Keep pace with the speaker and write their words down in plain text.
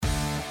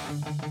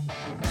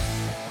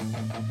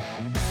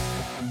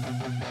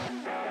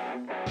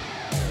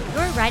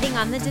You're riding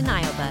on the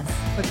Denial Bus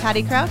with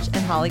Patty Crouch and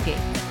Holly Gates.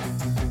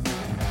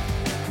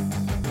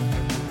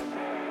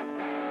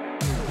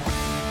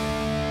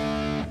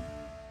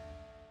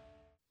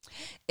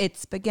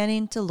 It's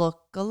beginning to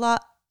look a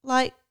lot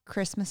like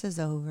Christmas is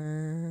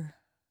over.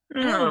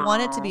 I don't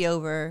want it to be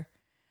over.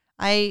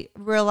 I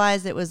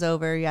realized it was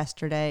over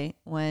yesterday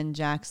when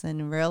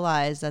Jackson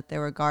realized that there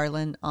were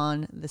garland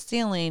on the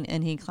ceiling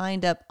and he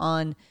climbed up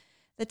on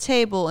the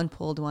table and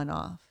pulled one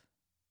off.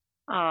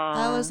 Oh,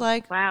 I was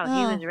like, wow, oh.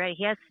 He was ready.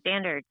 He has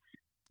standards.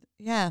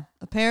 Yeah,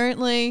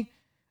 apparently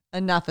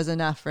enough is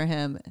enough for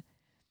him.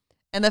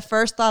 And the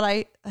first thought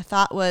I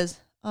thought was,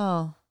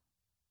 oh,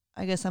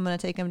 I guess I'm going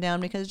to take him down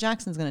because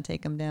Jackson's going to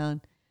take him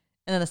down.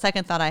 And then the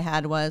second thought I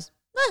had was,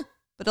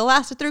 but it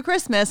lasted through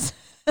Christmas.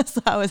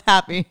 So I was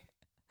happy.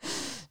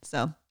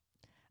 So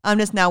I'm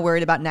just now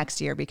worried about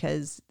next year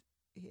because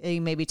he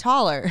may be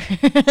taller.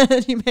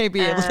 He may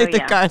be able to take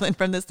the garland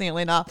from the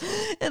ceiling off.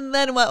 And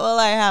then what will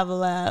I have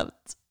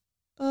left?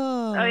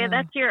 Oh, yeah,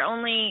 that's your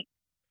only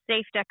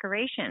safe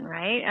decoration,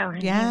 right? Oh,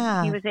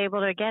 yeah. He was able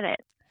to get it.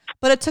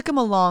 But it took him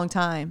a long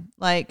time.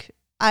 Like,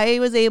 I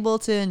was able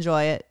to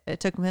enjoy it. It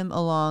took him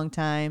a long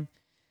time.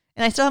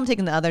 And I still haven't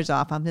taken the others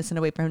off. I'm just going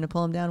to wait for him to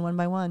pull them down one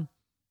by one.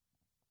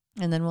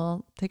 And then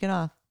we'll take it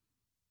off.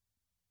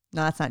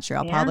 No, that's not true.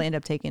 I'll probably end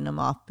up taking them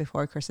off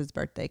before Chris's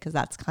birthday because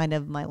that's kind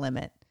of my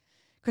limit.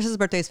 Chris's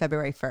birthday is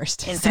February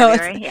 1st. In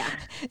February, yeah.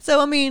 So,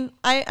 I mean,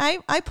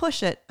 I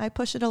push it. I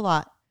push it a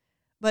lot.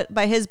 But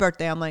by his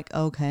birthday, I'm like,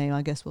 okay,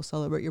 I guess we'll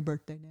celebrate your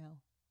birthday now.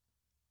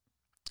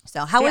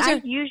 So how was your...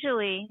 I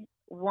usually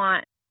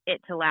want it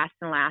to last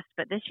and last,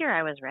 but this year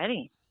I was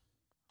ready.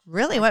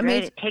 Really? What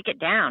made to take it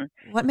down?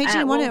 What made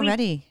you want it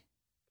ready?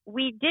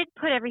 We did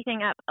put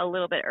everything up a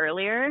little bit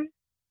earlier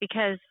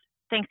because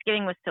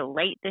Thanksgiving was so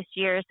late this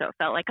year, so it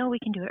felt like, oh, we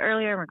can do it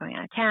earlier. We're going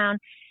out of town.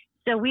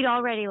 So we'd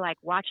already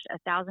watched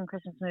 1,000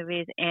 Christmas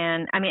movies.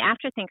 And I mean,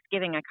 after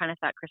Thanksgiving, I kind of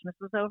thought Christmas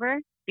was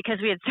over because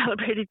we had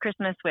celebrated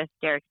Christmas with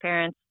Derek's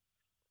parents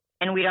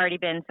and we'd already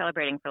been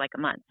celebrating for a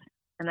month.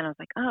 And then I was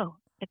like, oh,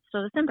 it's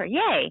still December.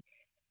 Yay.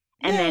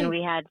 And then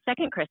we had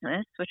second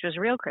Christmas, which was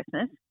real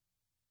Christmas.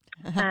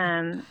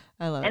 I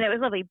love it. And it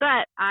was lovely.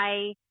 But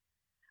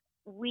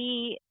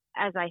we,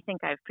 as I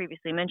think I've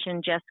previously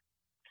mentioned, just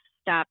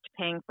stopped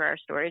paying for our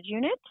storage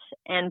unit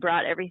and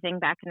brought everything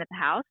back into the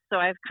house. So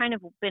I've kind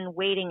of been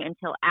waiting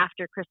until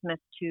after Christmas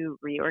to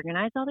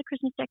reorganize all the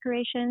Christmas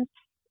decorations,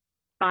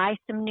 buy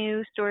some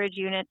new storage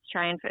units,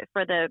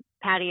 for the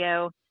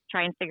patio,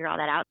 try and figure all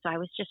that out. So I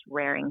was just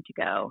raring to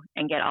go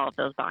and get all of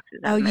those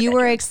boxes out. Oh, you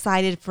were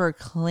excited for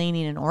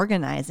cleaning and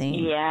organizing.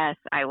 Yes,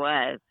 I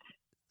was.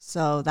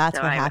 So that's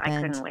what happened.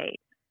 I couldn't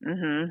wait.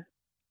 Mm-hmm.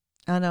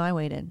 Oh, no, I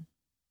waited.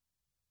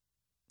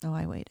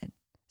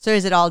 So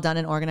is it all done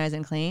and organized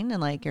and clean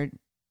and your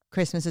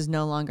Christmas is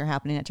no longer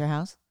happening at your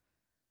house?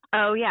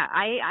 Oh, yeah.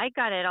 I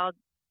got it all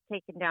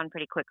taken down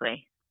pretty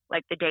quickly,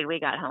 the day we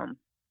got home.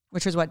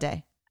 Which was what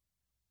day?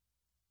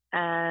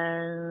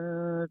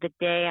 The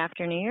day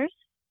after New Year's.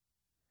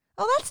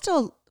 Oh, that's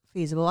still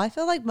feasible. I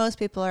feel like most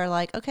people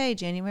are okay,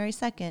 January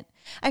 2nd.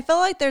 I feel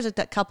like there's a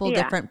couple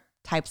different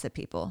types of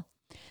people.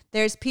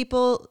 There's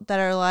people that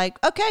are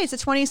okay, it's the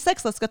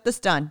 26th. Let's get this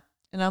done.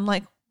 And I'm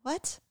like,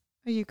 what?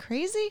 Are you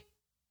crazy?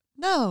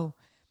 No.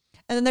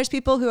 And then there's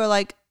people who are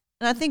and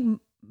I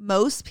think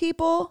most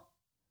people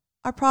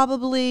are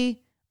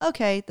probably,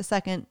 okay, the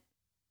second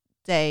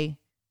day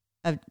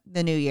of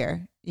the new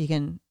year, you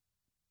can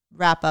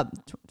wrap up,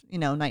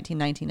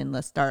 1919 and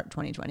let's start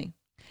 2020.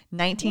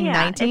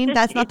 1919? Yeah,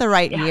 that's not the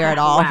right year at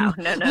all. Wow.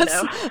 No.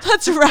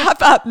 Let's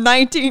wrap up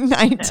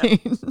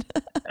 1919.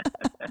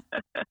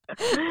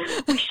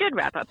 We should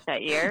wrap up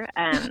that year.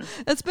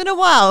 It's been a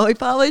while. We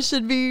probably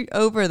should be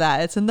over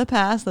that. It's in the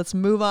past. Let's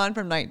move on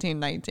from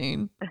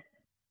 1919.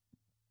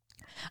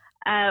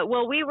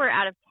 Well, we were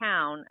out of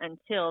town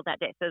until that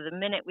day. So the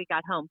minute we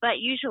got home, but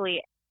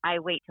usually I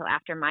wait till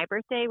after my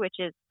birthday, which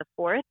is the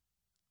 4th,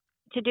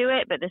 to do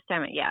it. But this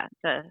time,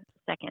 the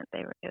 2nd,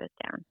 it was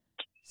down.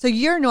 So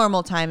your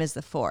normal time is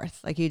the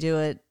 4th. You do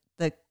it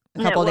a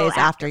couple days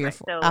after your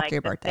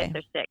birthday. 5th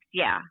or 6th.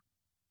 Yeah.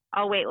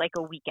 I'll wait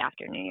a week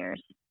after New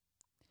Year's.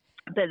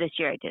 But this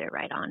year I did it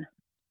right on.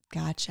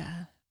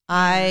 Gotcha.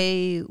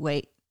 I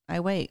wait.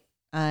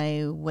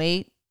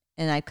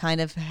 And I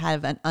kind of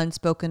have an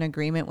unspoken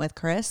agreement with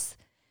Chris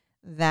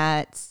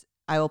that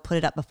I will put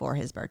it up before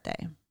his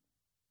birthday.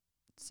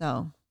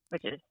 So,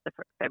 which is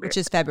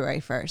February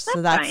 1st.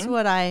 So that's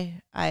what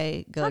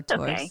I go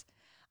towards. Okay.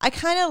 I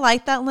kind of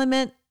like that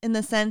limit in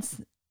the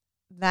sense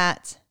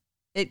that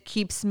it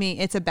keeps me,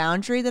 it's a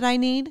boundary that I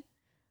need,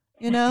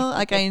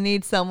 I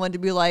need someone to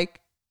be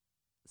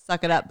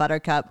suck it up,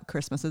 buttercup,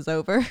 Christmas is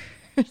over.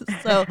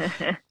 So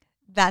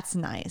that's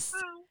nice.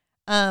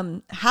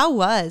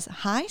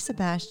 Hi,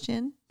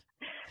 Sebastian.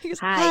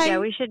 Hi. Yeah,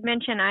 we should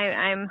mention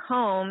I'm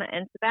home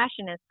and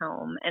Sebastian is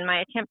home, and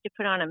my attempt to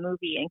put on a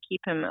movie and keep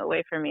him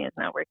away from me is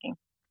not working.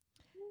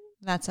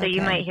 That's okay. So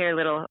you might hear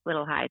little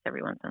highs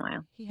every once in a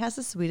while. He has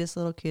the sweetest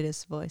little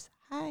cutest voice.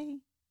 Hi.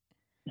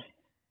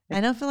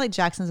 I don't feel like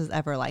Jackson's was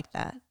ever like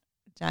that.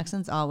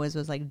 Jackson's always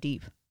was like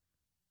deep.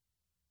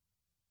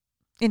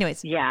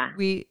 Anyways,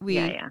 we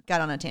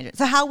got on a tangent.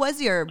 So how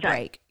was your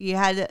break?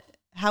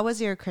 How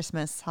was your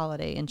Christmas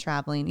holiday and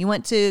traveling? You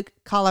went to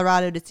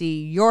Colorado to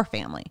see your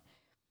family.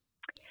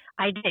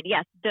 I did,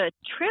 yes. The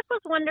trip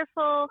was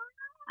wonderful.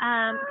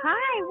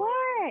 Hi,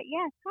 what?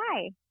 Yes,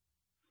 hi.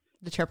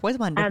 The trip was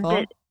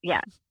wonderful.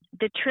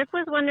 The trip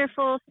was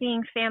wonderful.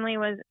 Seeing family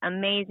was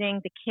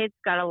amazing. The kids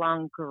got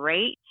along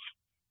great,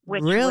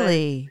 which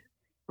was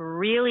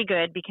really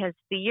good because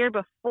the year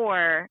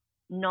before,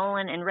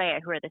 Nolan and Rhea,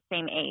 who are the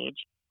same age,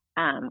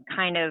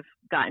 kind of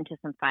got into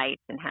some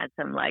fights and had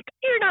some like,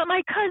 you're not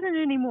my cousin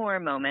anymore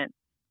moments.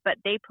 But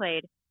they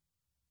played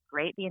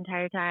great the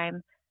entire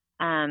time.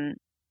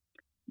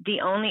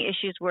 The only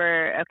issues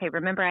were,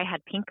 remember I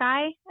had pink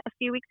eye a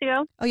few weeks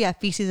ago? Oh, yeah,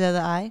 feces of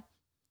the eye.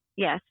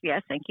 Yes,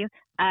 thank you.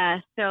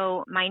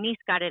 So my niece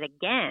got it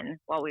again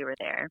while we were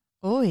there.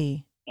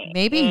 Oy,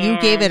 maybe you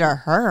gave it to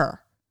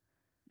her.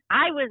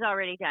 I was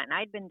already done.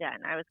 I'd been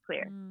done. I was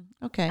clear.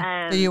 Okay.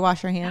 Did you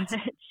wash your hands?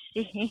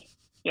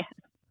 Yes.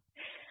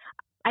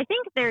 I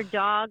think their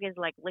dog is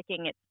like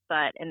licking its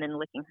butt and then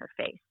licking her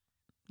face.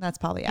 That's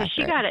probably accurate.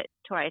 She got it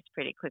twice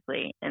pretty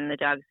quickly, and the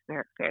dog's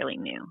fairly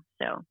new.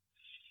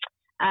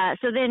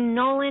 So then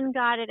Nolan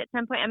got it at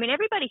some point. I mean,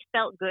 everybody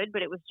felt good,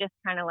 but it was just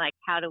kind of like,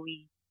 how do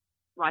we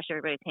wash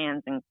everybody's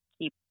hands and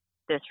keep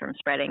this from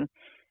spreading?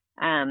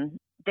 Then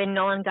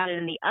Nolan got it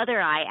in the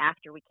other eye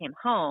after we came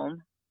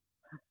home.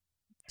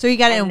 So you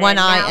got it in one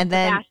eye, and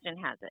then Sebastian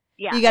has it.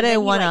 Yeah, you got it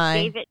in one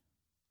eye. Gave it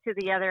to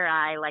the other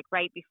eye, like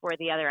right before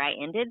the other eye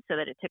ended, so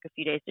that it took a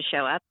few days to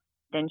show up.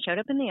 Then showed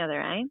up in the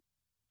other eye.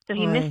 So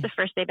he missed the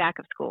first day back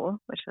of school,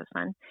 which was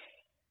fun.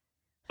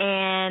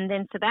 And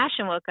then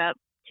Sebastian woke up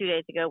 2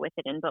 days ago with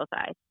it in both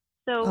eyes.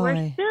 So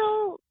we're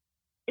still,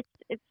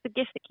 it's the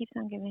gift that keeps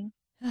on giving.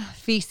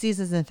 Feces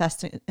is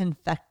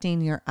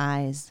infecting your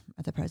eyes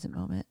at the present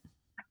moment.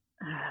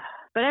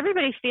 But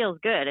everybody feels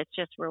good. It's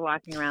just we're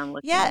walking around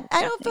looking. Yeah,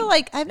 I don't feel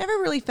like, I've never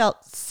really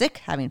felt sick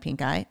having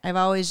pink eye. I've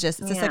always just,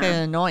 it's just like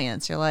an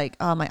annoyance. You're like,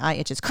 oh, my eye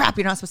itches. Crap,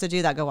 you're not supposed to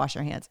do that. Go wash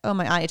your hands. Oh,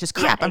 my eye itches.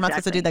 Crap, I'm not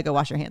supposed to do that. Go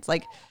wash your hands.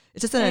 Like,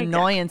 it's just an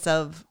annoyance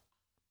of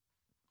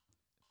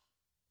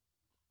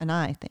an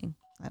eye thing.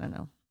 I don't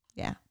know.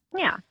 Yeah.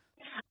 Yeah.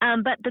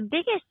 But the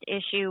biggest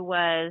issue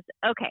was,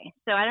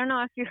 so I don't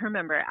know if you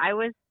remember, I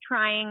was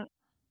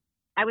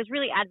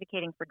really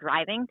advocating for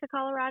driving to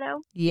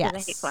Colorado. Yes.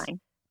 Because I hate flying.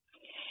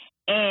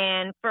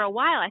 And for a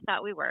while I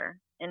thought we were.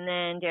 And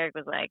then Derek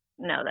was like,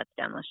 no, that's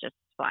dumb. Let's just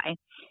fly.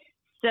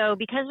 So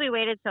because we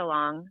waited so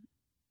long,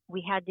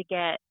 we had to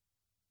get,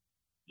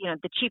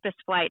 the cheapest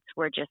flights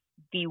were just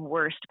the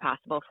worst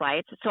possible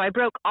flights. So I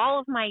broke all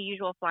of my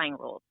usual flying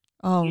rules.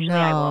 Oh, Usually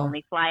I will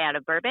only fly out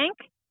of Burbank.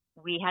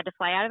 We had to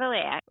fly out of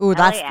LAX. Ooh,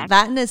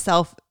 that in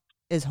itself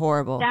is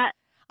horrible.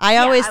 I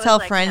always tell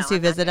friends who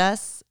visit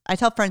us,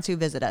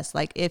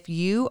 like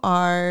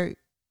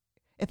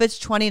if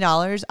it's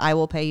 $20, I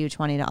will pay you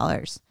 $20.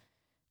 Exactly.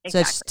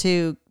 Just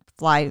to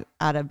fly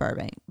out of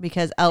Burbank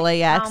because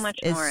LAX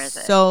is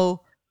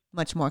so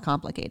much more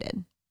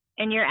complicated.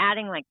 And you're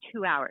adding like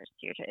 2 hours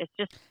to your trip. It's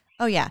just.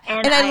 Oh yeah.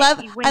 And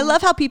I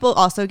love how people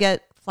also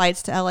get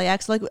flights to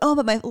LAX. Like, oh,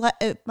 but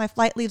my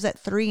flight leaves at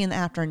 3 in the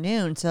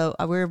afternoon. So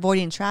we're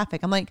avoiding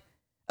traffic. I'm like,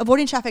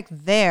 avoiding traffic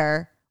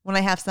there when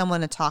I have someone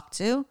to talk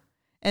to.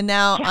 And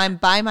now I'm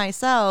by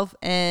myself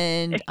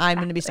and I'm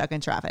going to be stuck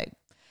in traffic.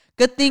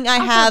 Good thing I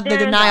have the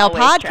Denial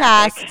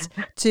podcast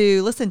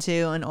to listen to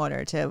in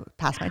order to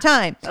pass my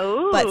time.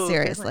 Oh, but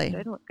seriously,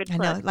 good I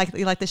know,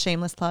 you like the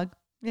shameless plug.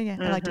 Yeah,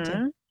 I liked it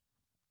too.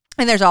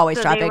 And there's always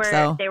traffic,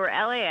 they were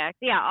LAX,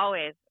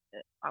 always.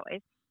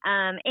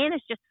 And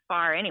it's just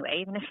far anyway,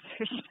 even if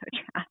there's no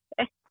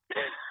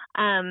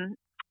traffic.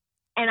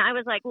 And I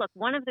was like, look,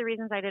 one of the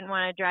reasons I didn't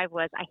want to drive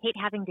was I hate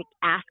having to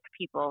ask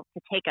people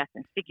to take us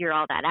and figure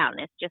all that out.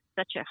 And it's just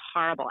such a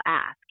horrible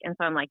ask. And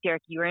so I'm like,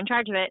 Derek, you were in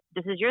charge of it.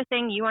 This is your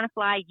thing. You want to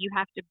fly. You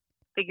have to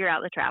figure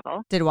out the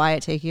travel. Did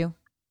Wyatt take you?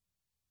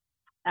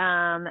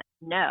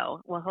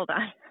 No. Well, hold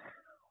on.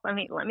 Let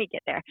me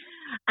get there.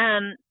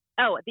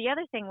 The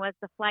other thing was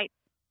the flights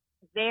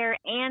there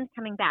and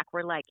coming back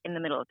were like in the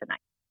middle of the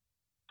night.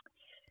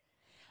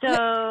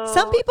 So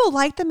some people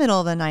like the middle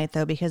of the night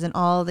though, because then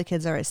all the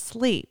kids are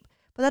asleep.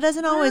 But that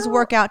doesn't always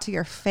work out to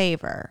your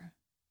favor.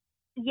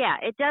 Yeah,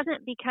 it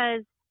doesn't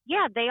because,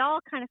 they all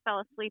kind of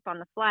fell asleep on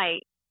the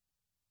flight,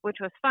 which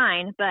was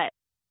fine. But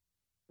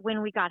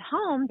when we got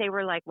home, they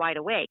were like wide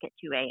awake at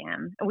 2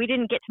 a.m. We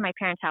didn't get to my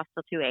parents' house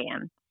till 2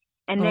 a.m.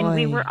 And then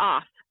we were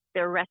off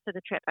the rest of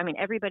the trip. I mean,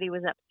 everybody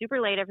was up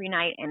super late every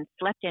night and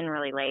slept in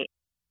really late.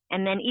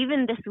 And then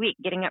even this week,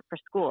 getting up for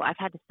school, I've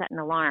had to set an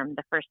alarm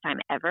the first time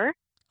ever.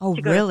 Oh,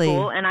 to go really? to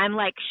school, and I'm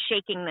like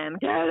shaking them,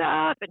 get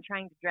up, and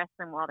trying to dress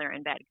them while they're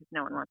in bed because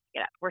no one wants to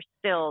get up. We're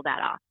still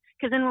that off.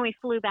 Because then when we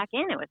flew back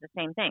in, it was the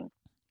same thing.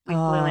 We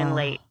flew in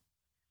late.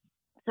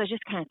 So it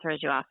just kind of throws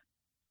you off.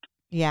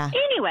 Yeah.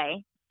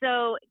 Anyway,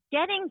 so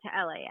getting to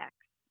LAX,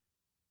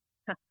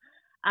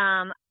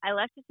 I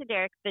left it to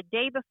Derek the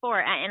day before,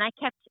 and I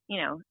kept,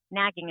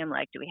 nagging him,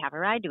 like, do we have a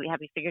ride?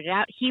 Have you figured it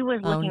out? He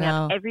was looking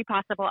up every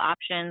possible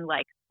option,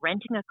 like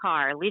renting a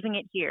car, leaving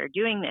it here,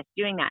 doing this,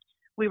 doing that.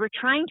 We were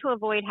trying to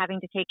avoid having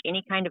to take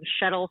any kind of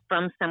shuttle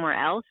from somewhere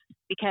else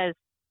because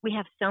we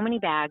have so many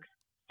bags,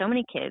 so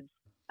many kids,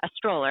 a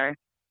stroller.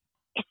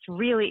 It's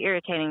really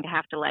irritating to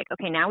have to, like,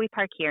 okay, now we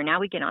park here, now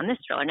we get on this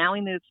stroller, now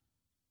we move.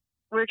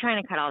 We're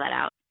trying to cut all that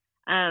out.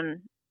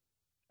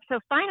 So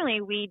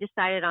finally we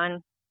decided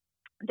on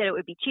that it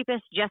would be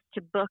cheapest just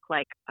to book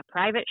like a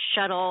private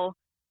shuttle,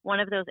 one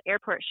of those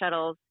airport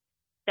shuttles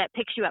that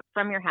picks you up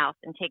from your house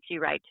and takes you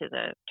right to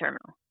the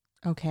terminal.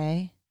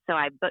 Okay. So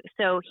I booked.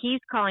 So he's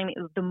calling me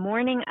the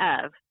morning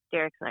of.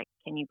 Derek's like,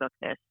 "Can you book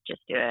this?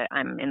 Just do it.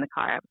 I'm in the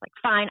car." I was like,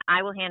 "Fine,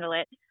 I will handle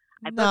it."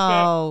 I booked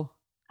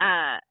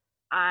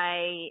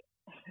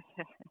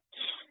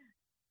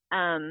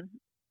it.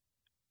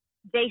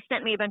 They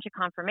sent me a bunch of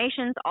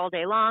confirmations all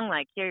day long,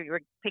 like, here,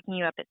 we're picking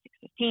you up at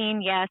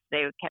 6:15. Yes,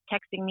 they kept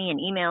texting me and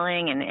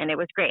emailing, and it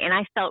was great. And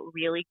I felt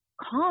really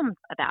calm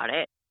about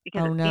it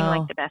because it seemed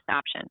like the best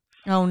option.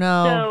 Oh,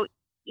 no. So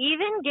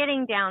even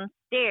getting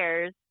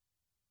downstairs,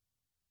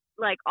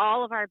 like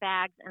all of our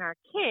bags and our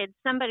kids,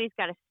 somebody's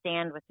got to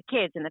stand with the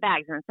kids and the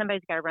bags, and then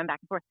somebody's got to run back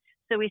and forth.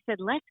 So we said,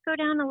 let's go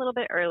down a little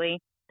bit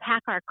early,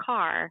 pack our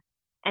car,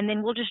 and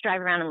then we'll just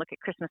drive around and look at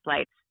Christmas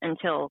lights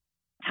until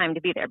time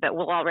to be there, but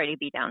we'll already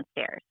be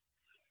downstairs.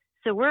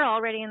 So we're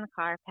already in the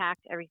car,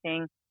 packed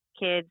everything,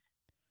 kids,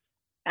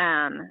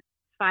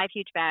 5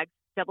 huge bags,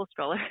 double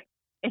stroller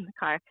in the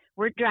car.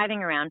 We're driving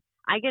around.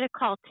 I get a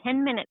call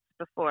 10 minutes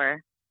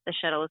before the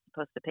shuttle is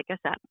supposed to pick us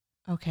up.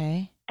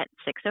 Okay. At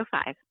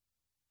 6:05,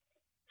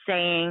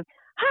 saying,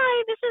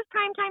 "Hi, this is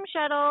Primetime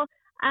Shuttle.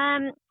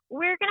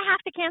 We're gonna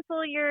have to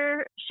cancel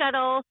your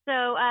shuttle.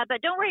 So,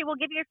 but don't worry, we'll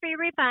give you a free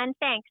refund.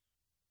 Thanks."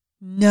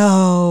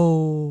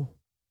 No.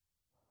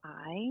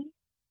 I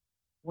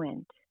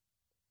went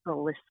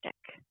ballistic.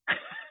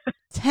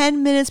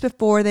 10 minutes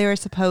before they were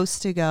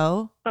supposed to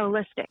go?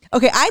 Ballistic.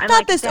 Okay, I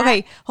thought this,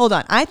 okay, hold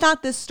on. I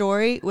thought this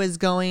story was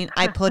going,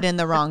 I put in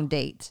the wrong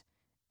date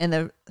and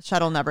the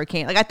shuttle never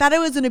came. Like, I thought it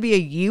was going to be a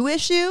you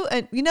issue.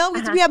 And,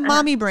 because we have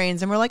mommy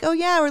brains and we're like, oh,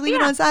 yeah, we're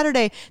leaving on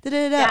Saturday.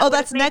 Oh,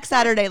 that's next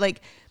Saturday.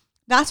 Like,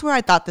 that's where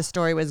I thought the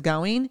story was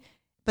going.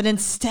 But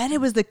instead,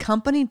 it was the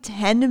company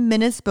 10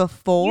 minutes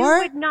before.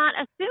 You would not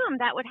assume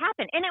that would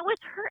happen. And it was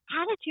her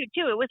attitude,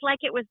 too. It was like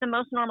it was the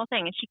most normal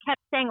thing. And she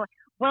kept saying,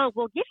 well,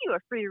 we'll give you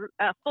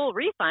a full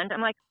refund. I'm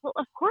like, well,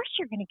 of course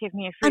you're going to give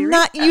me a free refund.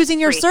 I'm not using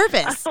your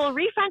service. A full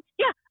refund?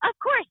 Yeah, of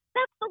course.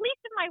 That's the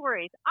least of my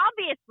worries.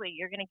 Obviously,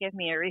 you're going to give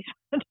me a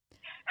refund.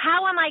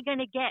 How am I going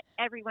to get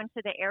everyone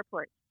to the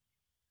airport?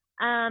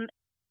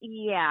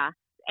 Yeah.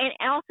 And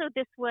also,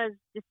 this was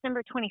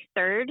December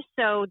 23rd.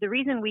 So the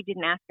reason we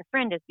didn't ask a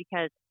friend is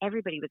because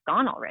everybody was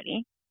gone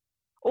already.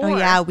 Or we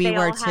they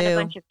were all too. Had a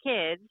bunch of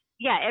kids.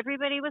 Yeah,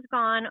 everybody was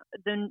gone.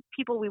 The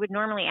people we would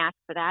normally ask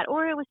for that,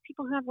 or it was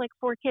people who have like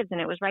 4 kids,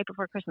 and it was right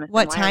before Christmas.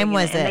 What time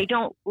was it? And they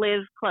don't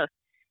live close.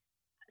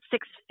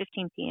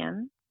 6:15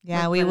 p.m.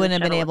 Yeah, we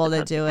wouldn't have been able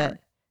to do it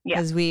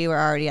because we were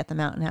already at the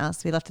mountain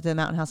house. We left at the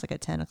mountain house like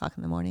at 10 o'clock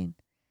in the morning.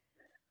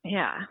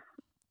 Yeah.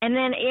 And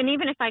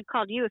even if I'd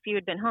called you, if you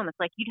had been home, it's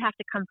like you'd have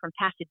to come from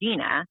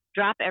Pasadena,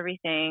 drop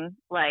everything,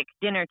 like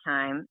dinner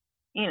time,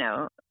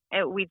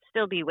 we'd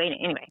still be waiting.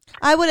 Anyway.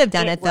 I would have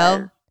done it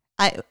though.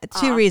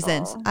 Two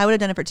reasons. I would have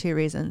done it for 2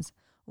 reasons.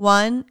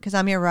 One, because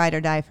I'm your ride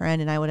or die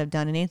friend and I would have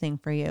done anything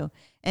for you.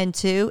 And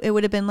 2, it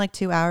would have been like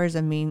 2 hours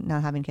of me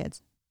not having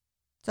kids.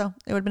 So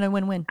it would have been a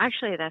win-win.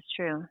 Actually, that's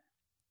true.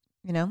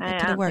 It could have worked.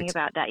 I don't think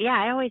about that. Yeah,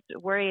 I always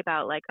worry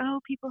about like,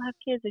 oh, people have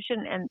kids, they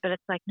shouldn't. But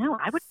it's like, no,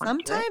 I would.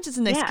 Sometimes it's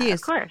an excuse. Yeah,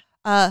 of course.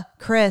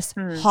 Chris,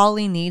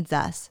 Holly needs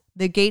us.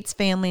 The Gates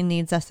family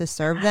needs us to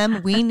serve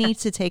them. We need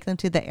to take them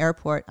to the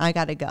airport. I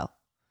got to go.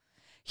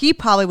 He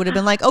probably would have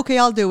been like, okay,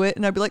 I'll do it.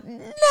 And I'd be like,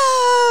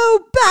 no,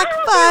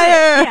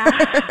 backfire. Yeah.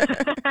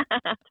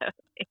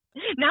 Totally.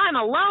 Now I'm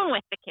alone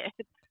with the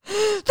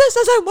kids. This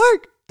doesn't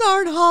work.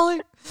 Darn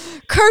Holly.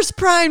 Curse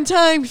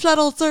Primetime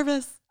Shuttle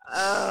service.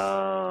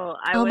 Oh,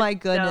 my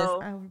goodness.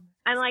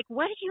 I'm like,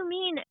 what do you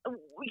mean?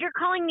 You're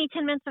calling me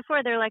 10 minutes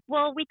before. They're like,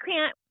 well, we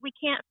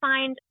can't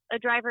find a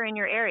driver in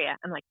your area.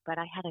 I'm like, but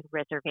I had a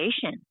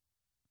reservation.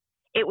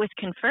 It was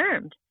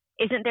confirmed.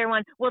 Isn't there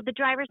one? Well, the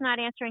driver's not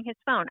answering his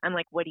phone. I'm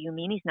like, what do you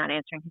mean he's not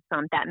answering his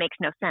phone? That makes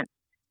no sense.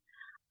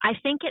 I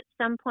think at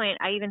some point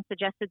I even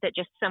suggested that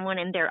just someone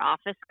in their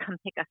office come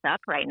pick us up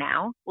right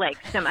now.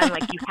 I'm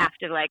like, you have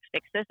to like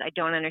fix this. I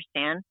don't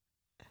understand.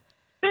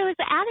 But it was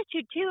the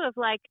attitude too of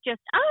like,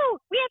 just, oh,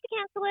 we have to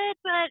cancel it,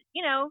 but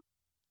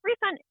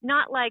refund.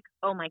 Not like,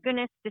 oh my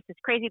goodness, this is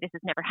crazy. This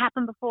has never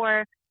happened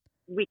before.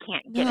 We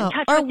can't get in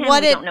touch with him.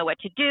 We don't know what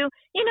to do.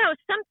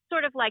 Some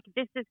sort of like,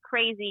 this is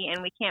crazy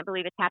and we can't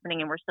believe it's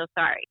happening and we're so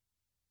sorry.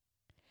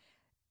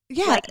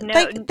 Yeah,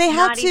 they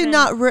had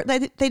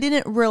to they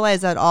didn't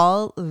realize at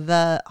all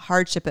the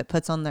hardship it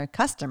puts on their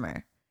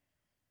customer.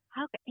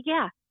 Okay,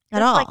 yeah. At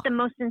That's all. like the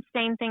most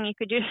insane thing you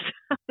could do to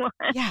someone.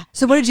 Yeah.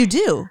 So what did you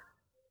do?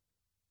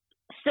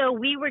 So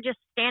we were just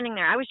standing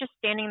there. I was just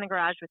standing in the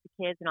garage with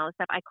the kids and all this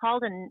stuff. I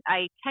called and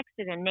I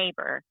texted a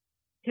neighbor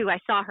who I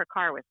saw her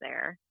car was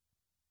there.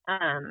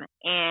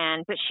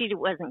 But she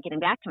wasn't getting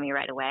back to me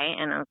right away.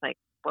 And I was like,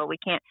 well, we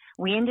can't.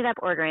 We ended up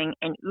ordering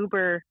an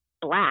Uber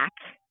Black.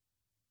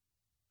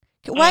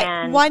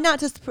 Why not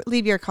just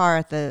leave your car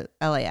at the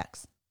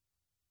LAX?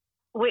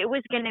 It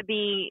was going to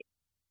be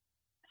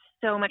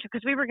so much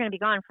because we were going to be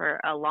gone for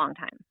a long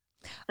time.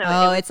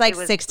 So it's like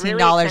 $16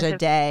 really a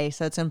day.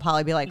 So it's going to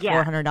probably be like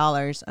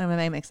 $400. I mean,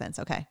 that makes sense.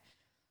 Okay.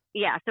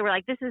 Yeah. So we're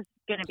like, this is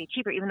going to be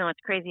cheaper, even though it's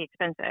crazy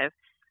expensive.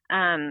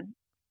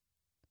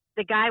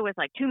 The guy was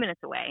like 2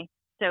 minutes away.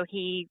 So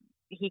he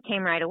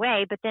came right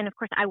away. But then, of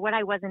course, what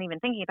I wasn't even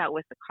thinking about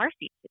was the car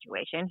seat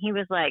situation. He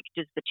was like,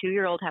 does the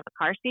 2-year-old have a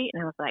car seat?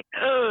 And I was like,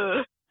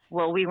 ugh.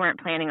 Well, we weren't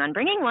planning on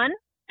bringing one.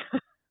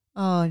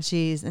 Oh,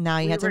 geez. And now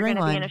you had to bring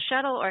one. We were going to be in a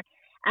shuttle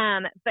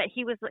but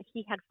he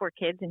had 4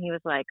 kids and he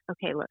was like,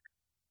 okay, look,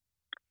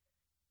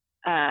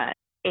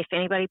 if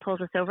anybody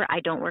pulls us over, I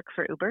don't work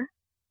for Uber.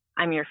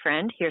 I'm your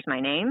friend. Here's my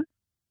name.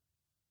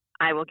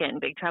 I will get in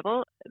big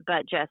trouble,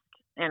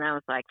 and I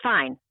was like,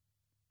 fine.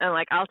 I'm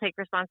like, I'll take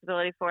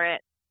responsibility for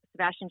it.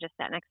 Sebastian just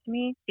sat next to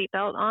me,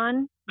 seatbelt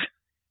on,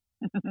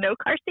 no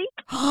car seat.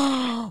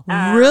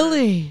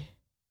 Really?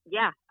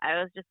 Yeah.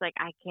 I was just like,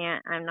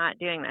 I'm not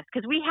doing this.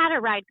 Cause we had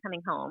a ride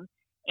coming home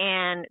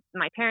and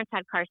my parents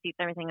had car seats,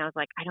 everything. I was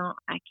like,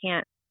 I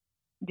can't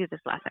do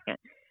this last second.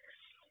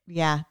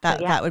 Yeah.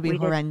 That would be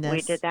horrendous.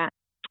 We did that.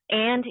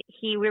 And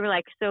we were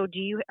like, so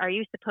are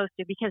you supposed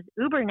to, because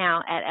Uber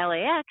now at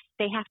LAX,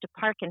 they have to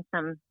park in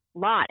some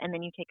lot and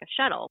then you take a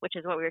shuttle, which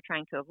is what we were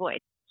trying to avoid.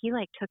 He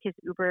like took his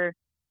Uber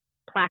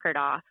placard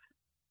off.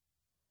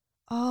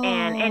 Oh.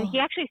 And he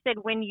actually said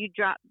when you're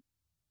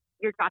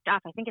dropped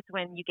off, I think it's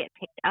when you get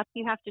picked up,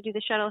 you have to do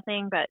the shuttle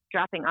thing, but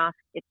dropping off,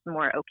 it's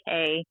more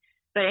okay.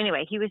 But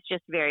anyway, he was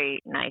just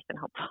very nice and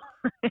helpful.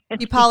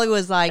 He probably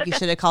was like, you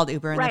should have called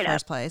Uber in the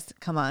first place.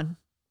 Come on.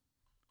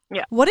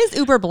 Yeah. What is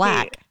Uber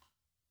Black?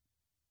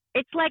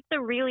 It's like the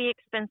really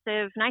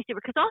expensive, nice Uber.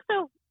 Because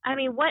also, I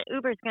mean, what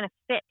Uber is going to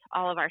fit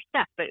all of our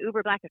stuff? But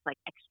Uber Black is like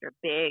extra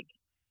big.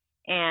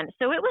 And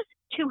so it was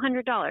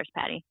 $200,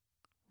 Patty.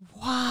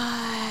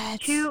 What?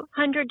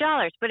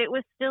 $200. But it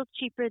was still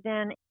cheaper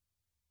than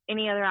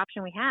any other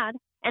option we had.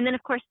 And then,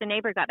 of course, the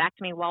neighbor got back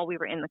to me while we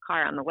were in the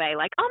car on the way.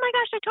 Like, oh, my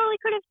gosh, I totally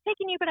could have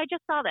taken you, but I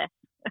just saw this.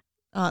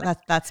 Oh,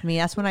 that's me.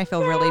 That's when I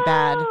feel really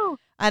bad.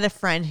 I had a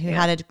friend who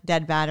had a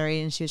dead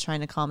battery and she was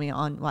trying to call me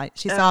on, like,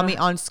 she saw me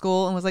on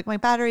school and was like, my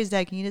battery's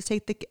dead. Can you just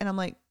take and I'm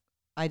like,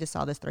 I just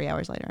saw this 3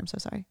 hours later. I'm so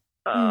sorry.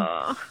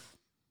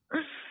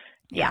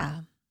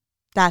 Yeah.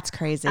 That's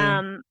crazy.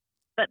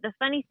 But the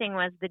funny thing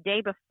was the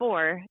day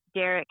before,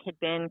 Derek had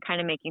been kind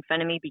of making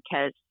fun of me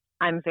because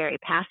I'm very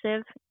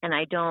passive and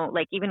I don't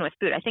like, even with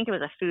food, I think it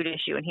was a food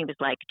issue. And he was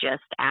like,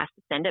 just ask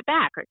to send it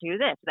back or do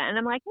this. And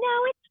I'm like,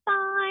 no, it's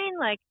fine.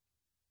 Like,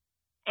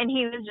 and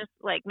he was just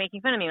like making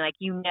fun of me, like,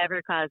 you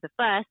never cause a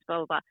fuss, blah,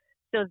 blah, blah.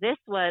 So this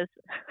was,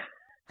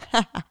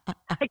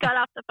 I got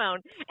off the phone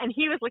and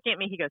he was looking at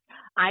me. He goes,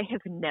 I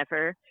have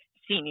never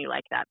seen you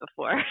like that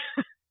before.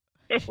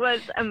 It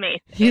was amazing.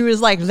 He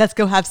was like, let's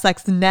go have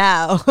sex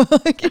now.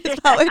 That's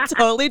how it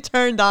totally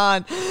turned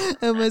on.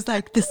 It was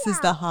like, this is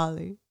the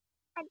Holly.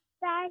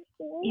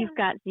 You've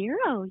got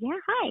 0. Yeah,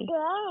 hi.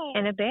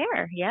 And a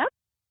bear. Yep.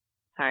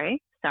 Sorry.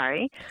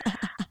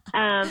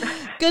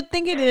 Good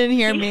thing you didn't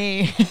hear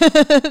me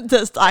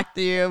just talk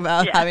to you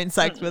about having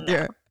sex with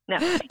your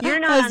you're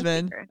not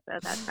husband. On speaker, so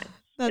that's fine.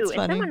 That's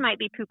funny. And someone might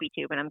be poopy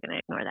too, but I'm going to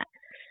ignore that.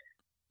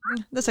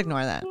 Let's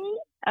ignore that.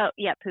 Oh,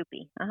 yeah,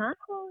 poopy.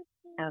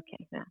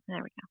 Okay, there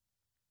we go.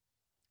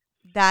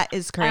 That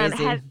is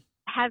crazy.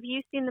 Have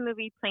you seen the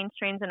movie Planes,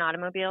 Trains, and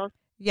Automobiles?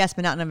 Yes,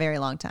 but not in a very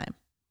long time.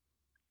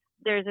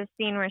 There's a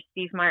scene where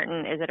Steve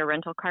Martin is at a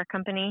rental car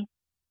company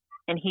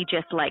and he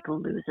just like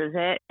loses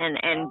it.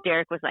 And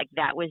Derek was like,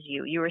 that was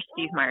you. You were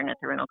Steve Martin at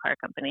the rental car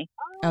company.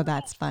 Oh,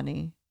 that's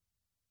funny.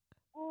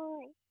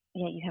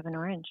 Yeah, you have an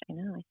orange. I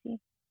know, I see.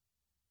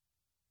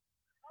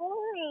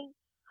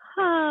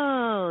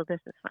 Oh, this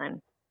is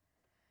fun.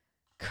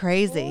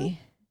 Crazy.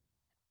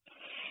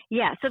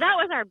 Yeah, so that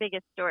was our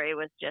biggest story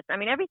was just, I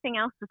mean, everything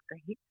else was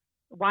great.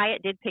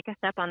 Wyatt did pick us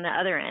up on the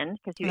other end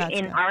because he was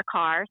in our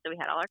car. So we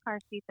had all our car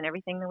seats and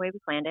everything the way we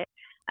planned it.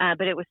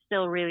 But it was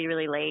still really,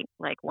 really late,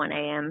 like 1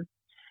 a.m.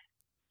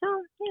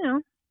 So,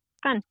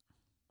 fun.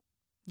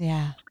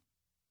 Yeah.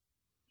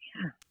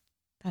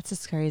 That's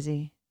just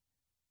crazy.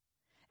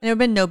 And it would have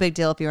been no big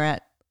deal if you were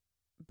at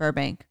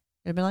Burbank. It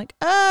would have been like,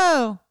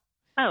 oh,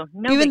 no.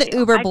 Even the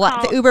deal.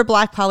 The Uber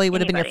Black probably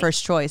would have been your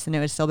first choice, and it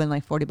would have still been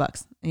like $40.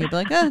 And you'd be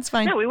like, oh, it's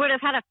fine. No, we would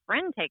have had a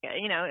friend take it.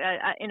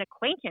 An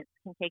acquaintance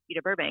can take you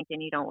to Burbank,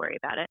 and you don't worry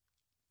about it.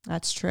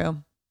 That's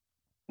true.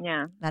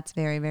 Yeah. That's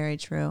very, very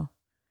true.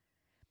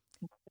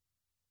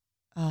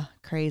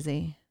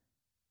 Crazy.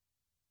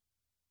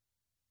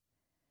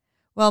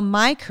 Well,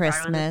 my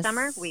Christmas.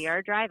 Summer, we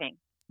are driving.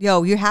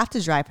 Yo, you have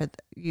to drive for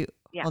you.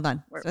 Yeah, hold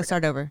on. Let's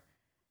start over.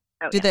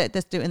 Do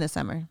it in the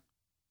summer.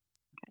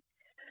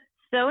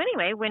 So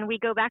anyway, when we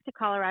go back to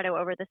Colorado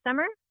over the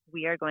summer,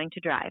 we are going to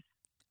drive.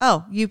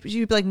 Oh, you'd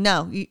be like,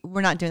 no,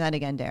 we're not doing that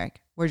again,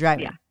 Derek. We're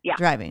driving. Yeah.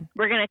 Driving.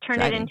 We're going to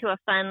turn it into a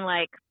fun,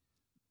 like,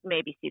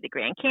 maybe see the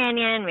Grand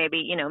Canyon,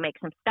 maybe, make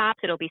some stops.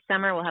 It'll be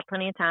summer. We'll have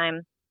plenty of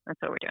time.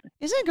 That's what we're doing.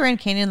 Isn't Grand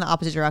Canyon the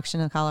opposite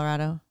direction of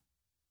Colorado?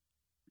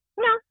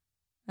 No.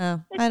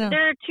 Oh, I don't.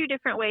 There are two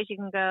different ways you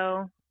can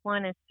go.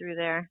 One is through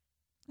there.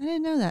 I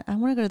didn't know that. I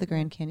want to go to the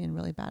Grand Canyon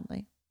really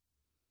badly.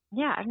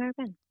 Yeah, I've never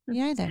been.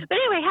 Me either. But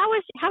anyway,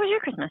 how was your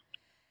Christmas?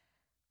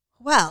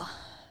 Well,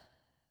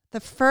 the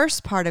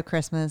first part of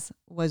Christmas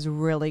was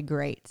really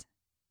great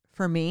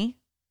for me.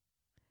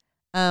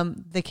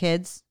 The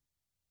kids,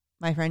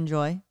 my friend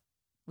Joy,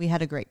 we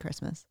had a great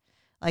Christmas.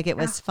 Like, it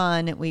was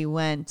fun.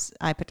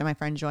 I picked up my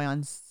friend Joy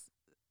on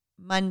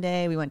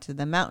Monday. We went to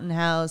the mountain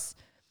house.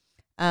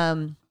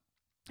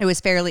 It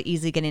was fairly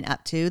easy getting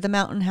up to the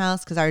mountain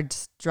house because our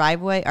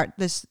driveway,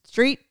 the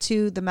street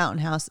to the mountain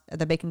house,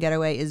 the Bacon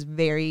Getaway, is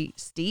very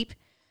steep.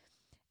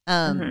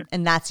 And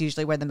that's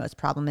usually where the most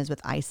problem is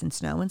with ice and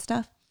snow and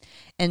stuff.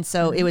 And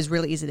so it was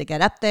really easy to get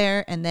up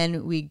there. And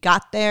then we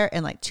got there,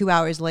 and like 2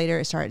 hours later,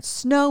 it started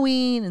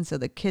snowing. And so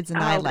the kids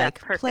and I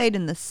played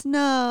in the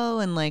snow,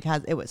 and like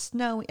as it was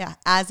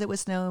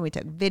snowing, we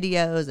took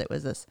videos. It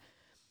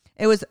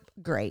was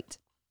great.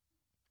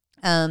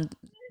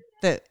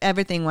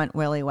 Everything went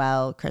really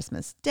well.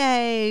 Christmas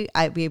Day,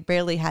 we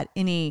barely had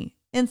any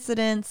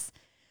incidents.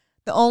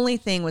 The only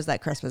thing was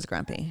that Chris was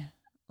grumpy.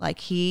 Like,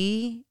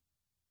 he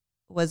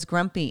was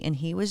grumpy, and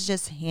he was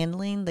just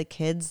handling the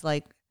kids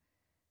like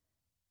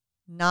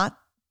not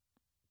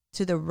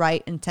to the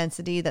right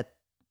intensity that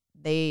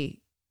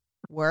they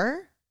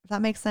were. If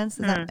that makes sense.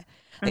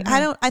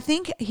 I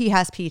think he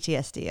has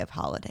PTSD of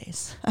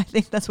holidays. I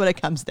think that's what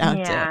it comes down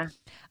to.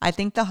 I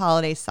think the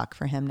holidays suck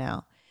for him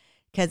now.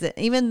 Because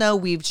even though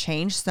we've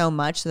changed so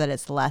much so that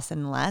it's less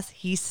and less,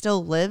 he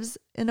still lives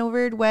in a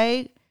weird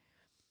way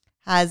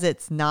as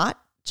it's not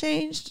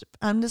changed.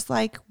 I'm just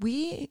like,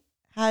 we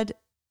had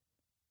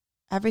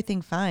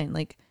everything fine.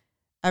 Like,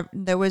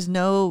 there was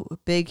no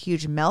big,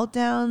 huge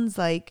meltdowns.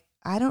 Like,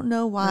 I don't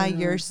know why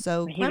you're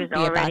so grumpy about this. He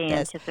was already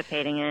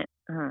anticipating it.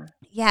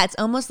 Yeah, it's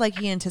almost like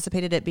he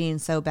anticipated it being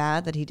so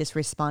bad that he just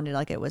responded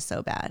like it was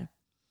so bad.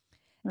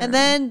 And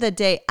then the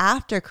day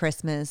after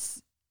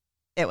Christmas,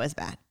 it was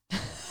bad.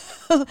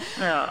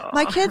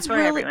 My kids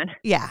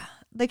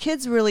the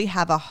kids really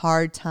have a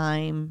hard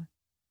time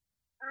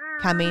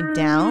coming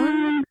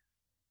down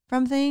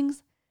from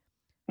things.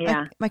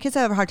 Yeah. My kids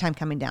have a hard time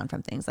coming down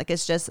from things. Like,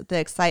 it's just the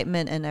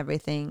excitement and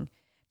everything.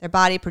 Their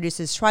body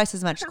produces twice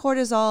as much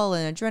cortisol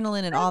and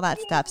adrenaline and all that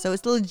stuff. So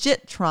it's a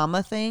legit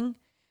trauma thing.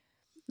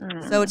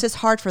 So it's just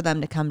hard for them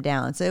to come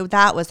down. So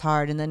that was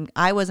hard. And then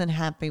I wasn't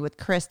happy with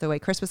Chris, the way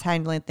Chris was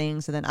handling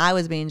things. And then I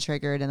was being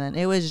triggered. And then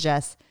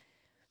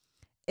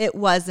it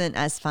wasn't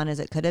as fun as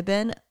it could have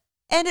been.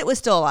 And it was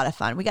still a lot of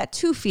fun. We got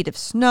 2 feet of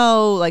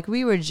snow. Like,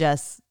 we were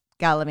just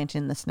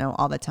gallivanting in the snow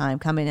all the time,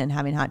 coming in,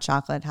 having hot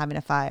chocolate, having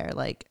a fire.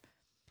 Like,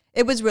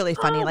 it was really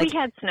funny. Oh, like, we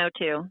had snow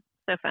too.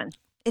 So fun.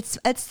 It's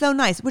so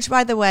nice. Which,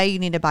 by the way, you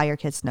need to buy your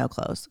kids snow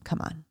clothes. Come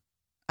on.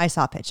 I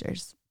saw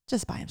pictures.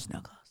 Just buy them snow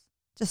clothes.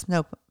 Just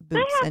snow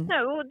boots.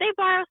 They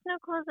borrow snow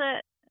clothes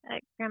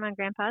at Grandma and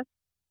Grandpa's.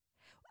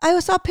 I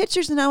saw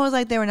pictures and I was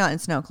like, they were not in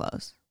snow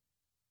clothes.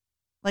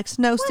 Like,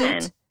 snow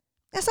suits.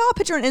 I saw a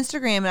picture on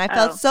Instagram and I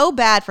felt so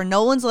bad for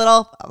Nolan's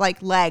little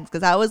like legs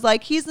because I was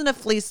like, he's in a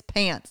fleece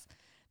pants.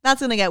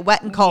 That's gonna get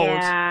wet and cold.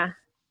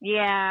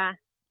 Yeah.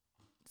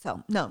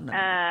 So no.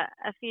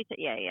 A few.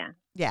 Yeah.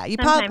 Yeah.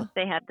 Sometimes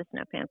they had the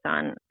snow pants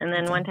on, and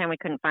then one time we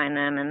couldn't find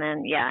them, and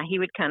then he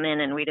would come in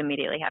and we'd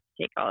immediately have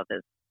to take all of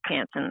his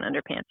pants and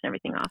underpants and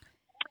everything off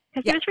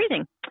because he was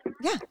freezing.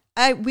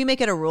 Yeah. We make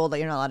it a rule that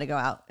you're not allowed to go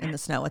out in the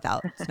snow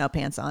without snow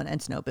pants on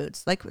and snow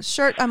boots. Like,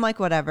 shirt, I'm like,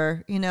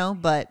 whatever,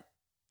 but.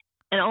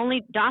 And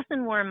only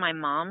Dawson wore my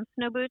mom's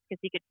snow boots because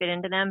he could fit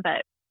into them,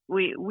 but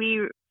we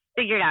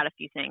figured out a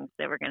few things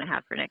that we're going to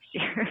have for next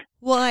year.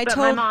 Well,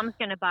 my mom's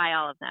going to buy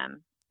all of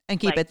them and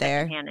keep it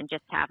there and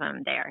just have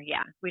them there.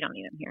 Yeah, we don't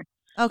need them here.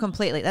 Oh,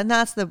 completely. And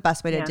that's the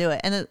best way to do it.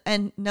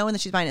 And knowing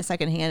that she's buying it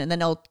secondhand, and then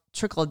it'll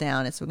trickle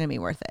down, it's going to be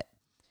worth it.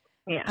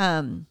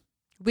 Yeah.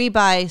 We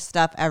buy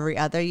stuff every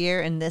other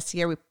year, and this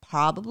year we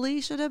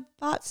probably should have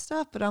bought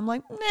stuff, but I'm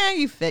like, nah,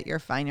 you fit, you're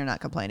fine, you're not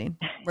complaining,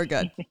 we're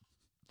good.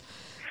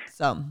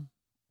 So.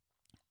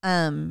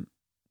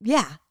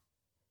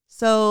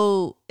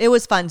 So it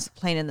was fun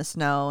playing in the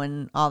snow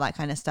and all that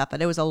kind of stuff,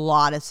 but it was a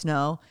lot of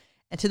snow,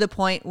 and to the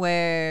point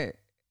where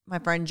my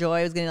friend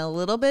Joy was getting a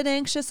little bit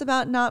anxious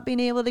about not being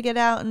able to get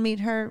out and meet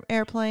her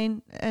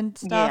airplane and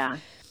stuff. Yeah.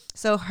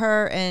 So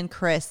her and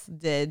Chris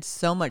did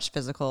so much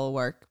physical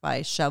work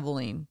by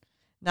shoveling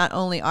not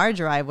only our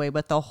driveway,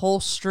 but the whole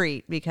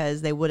street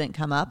because they wouldn't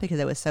come up because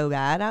it was so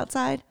bad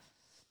outside.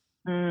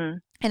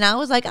 And I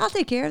was like, I'll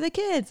take care of the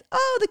kids.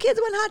 Oh, the kids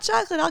want hot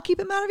chocolate. I'll keep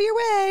them out of your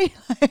way.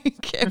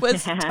 Like, it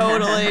was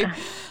totally,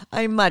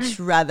 I much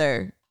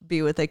rather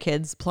be with the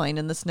kids playing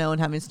in the snow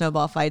and having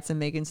snowball fights and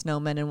making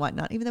snowmen and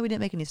whatnot, even though we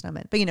didn't make any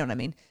snowmen, but you know what I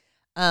mean?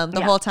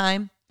 The whole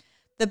time.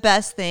 the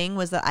best thing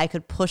was that I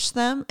could push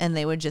them and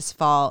they would just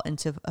fall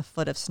into a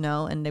foot of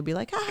snow and they'd be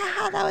like,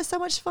 that was so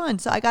much fun.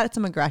 So I got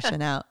some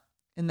aggression out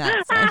in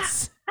that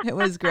sense. It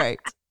was great.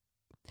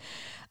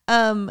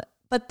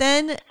 But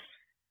then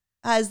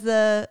as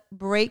the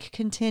break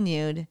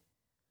continued,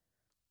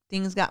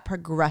 things got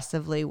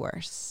progressively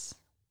worse.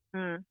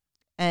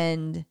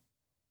 And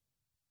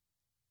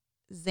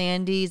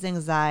Zandy's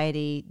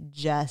anxiety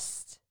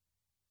just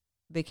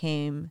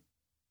became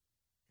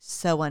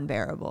so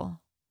unbearable.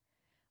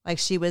 Like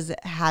she was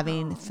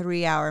having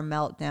 3-hour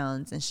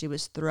meltdowns and she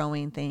was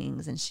throwing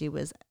things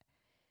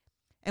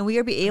and we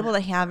would be able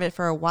to have it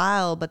for a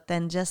while, but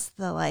then just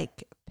the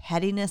like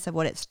pettiness of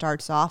what it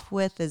starts off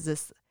with is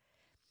this,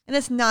 and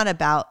it's not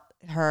about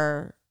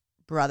her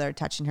brother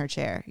touching her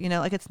chair,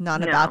 like it's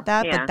not about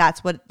that, but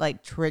that's what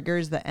like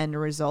triggers the end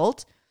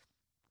result.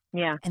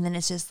 Yeah. And then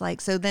it's just like,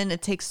 so then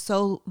it takes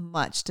so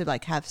much to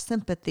like have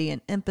sympathy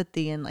and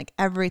empathy and like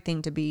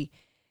everything to be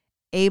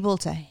able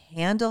to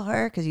handle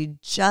her, because you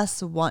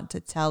just want to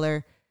tell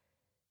her,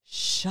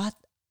 shut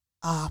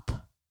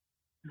up.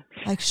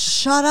 Like,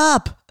 shut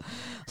up.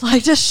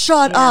 Like, just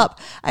shut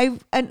up.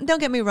 And don't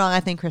get me wrong, I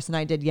think Chris and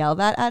I did yell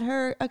that at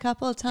her a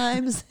couple of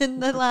times in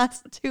the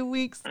last 2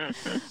 weeks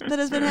that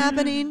has been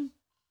happening.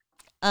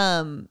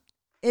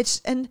 It's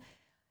and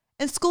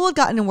school had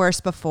gotten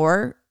worse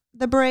before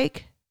the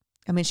break.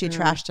 I mean, she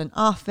trashed an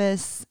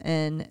office,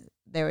 and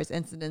there was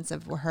incidents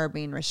of her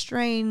being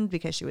restrained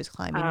because she was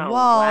climbing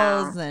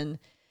walls, and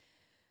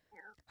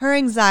her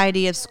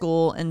anxiety of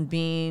school and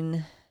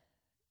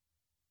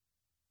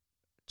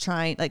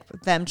trying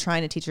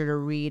to teach her to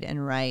read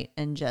and write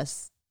and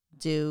just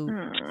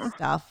do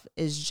stuff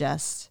is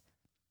just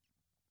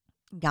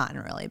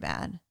gotten really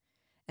bad.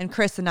 And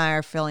Chris and I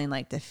are feeling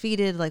like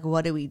defeated. Like,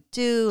 what do we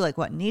do? Like,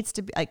 what needs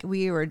to be, like,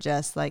 we were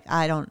just like,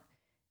 I don't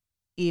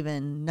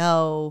even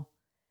know.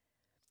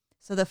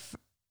 So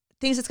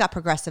things just got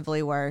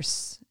progressively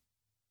worse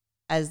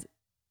as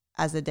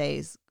the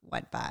days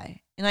went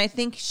by. And I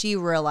think she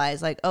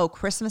realized, like, oh,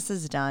 Christmas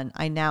is done.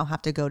 I now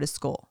have to go to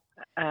school.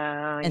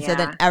 So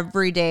then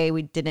every day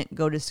we didn't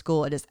go to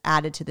school, it just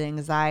added to the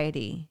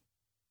anxiety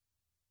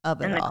of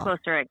it all. And the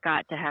closer it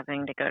got to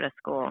having to go to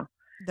school,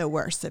 the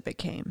worse it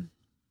became.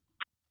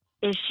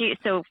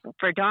 So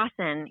for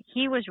Dawson,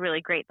 he was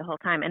really great the whole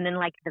time. And then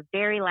like the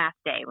very last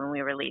day when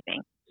we were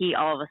leaving, he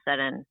all of a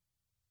sudden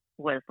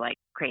was like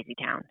crazy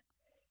town.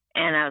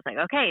 And I was like,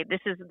 okay,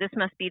 this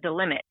must be the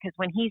limit. Because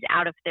when he's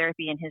out of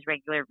therapy in his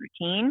regular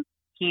routine,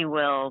 he's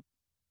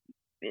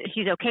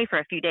okay for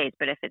a few days,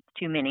 but if it's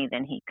too many,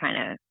 then he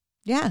kind of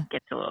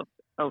gets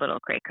a little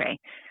cray cray.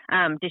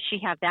 Does she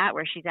have that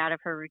where she's out of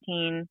her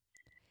routine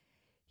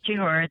too,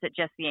 or is it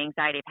just the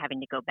anxiety of having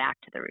to go back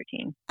to the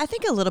routine? I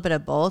think a little bit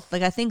of both.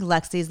 Like, I think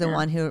Lexi's the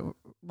one who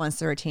wants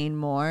the routine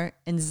more,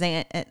 and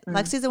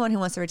Lexi's the one who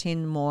wants the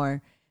routine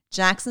more.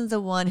 Jackson's the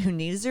one who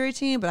needs the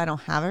routine, but I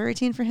don't have a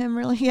routine for him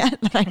really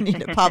yet that I need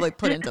to probably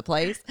put into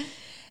place.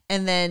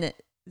 And then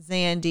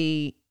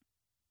Zandy,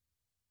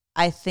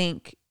 I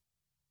think,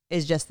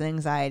 is just the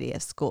anxiety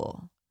of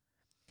school.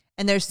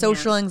 And there's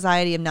social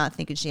anxiety of not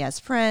thinking she has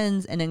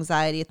friends, and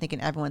anxiety of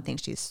thinking everyone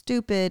thinks she's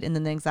stupid, and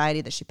then the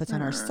anxiety that she puts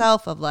on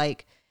herself of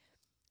like,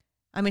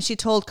 I mean, she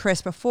told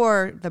Chris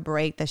before the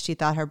break that she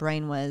thought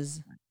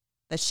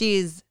that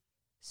she's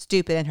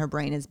stupid and her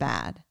brain is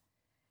bad.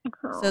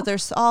 So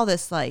there's all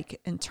this like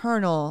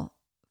internal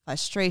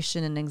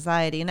frustration and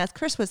anxiety. And that's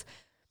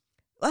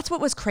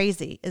what was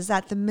crazy, is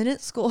that the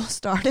minute school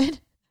started,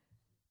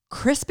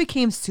 Chris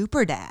became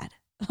super dad.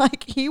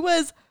 Like, he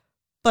was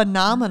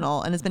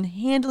phenomenal and has been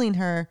handling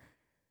her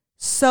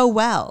so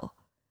well.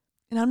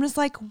 And I'm just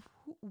like,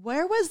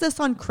 where was this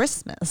on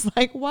Christmas?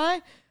 Like,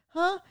 why?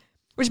 Huh?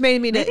 Which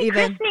made me Maybe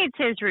Chris needs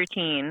his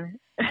routine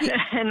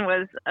and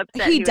was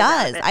upset. He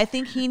does. I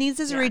think he needs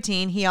his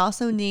routine. He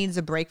also needs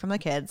a break from the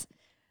kids.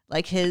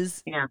 Like,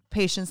 his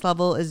patience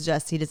level is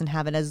just, he doesn't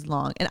have it as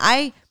long. And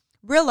I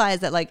realize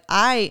that, like,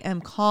 I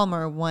am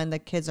calmer when the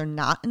kids are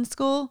not in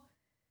school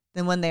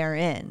than when they are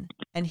in.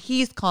 And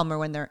he's calmer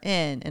when they're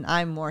in, and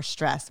I'm more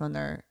stressed when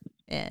they're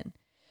in.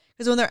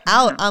 Because when they're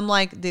out, I'm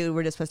like, dude,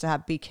 we're just supposed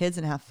to be kids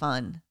and have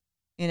fun,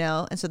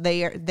 And so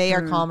they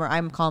are calmer.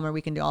 I'm calmer.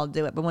 We can all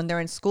do it. But when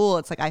they're in school,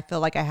 it's like I feel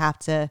like I have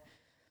to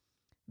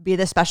be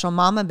the special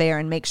mama bear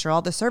and make sure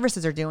all the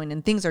services are doing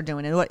and things are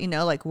doing, and what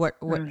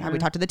how we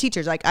talk to the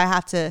teachers. Like, I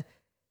have to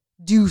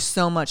do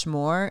so much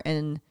more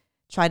and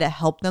try to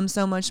help them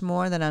so much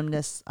more that I'm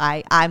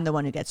the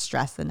one who gets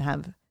stressed and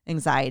have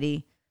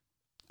anxiety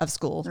of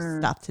school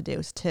stuff to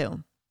do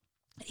too.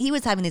 He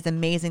was having these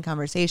amazing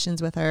conversations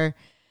with her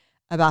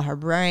about her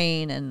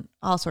brain and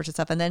all sorts of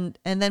stuff. And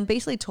then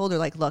basically told her,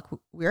 like,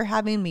 look, we're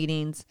having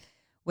meetings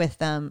with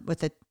them,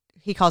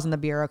 he calls them the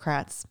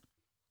bureaucrats.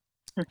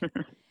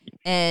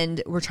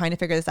 And we're trying to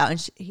figure this out.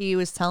 And he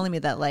was telling me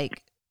that,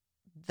 like,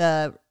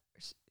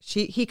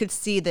 he could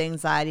see the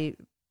anxiety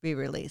be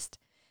released.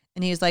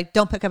 And he was like,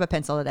 don't pick up a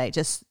pencil today.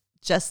 Just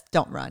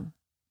don't run.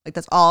 Like,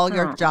 that's all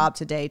your job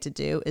today to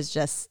do is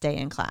just stay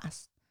in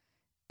class.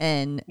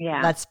 And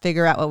let's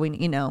figure out what we.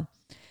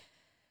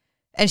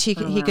 And he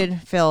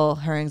could feel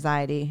her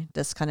anxiety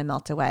just kind of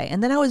melt away.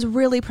 And then I was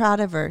really proud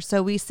of her.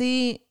 So we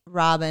see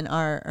Robin,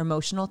 our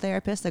emotional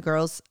therapist, the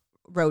girls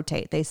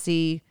rotate.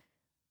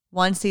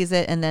 One sees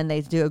it and then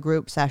they do a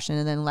group session,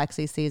 and then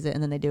Lexi sees it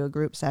and then they do a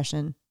group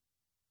session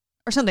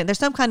or something. There's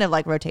some kind of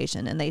like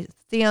rotation, and they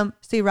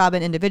see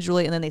Robin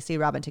individually and then they see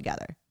Robin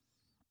together.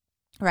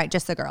 Right,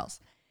 just the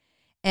girls.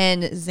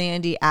 And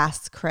Zandy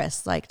asks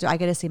Chris, like, do I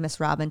get to see Miss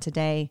Robin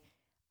today?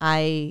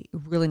 I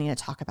really need to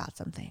talk about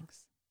some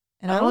things.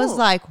 And I was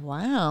like,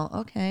 wow,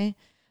 okay.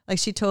 Like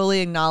she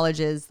totally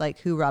acknowledges like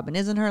who Robin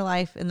is in her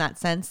life in that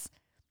sense,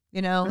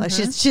 you know, like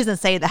she doesn't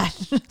say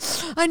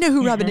that. I know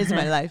who Robin is in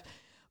my life,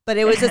 but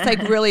it was just like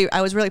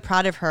I was really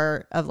proud of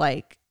her of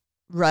like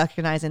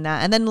recognizing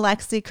that. And then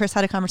Chris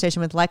had a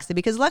conversation with Lexi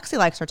because Lexi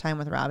likes her time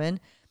with Robin.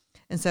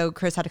 And so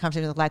Chris had a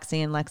conversation with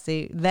Lexi, and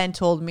Lexi then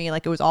told me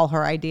like it was all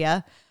her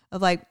idea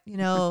of like, you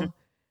know,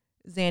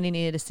 Zandy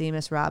needed to see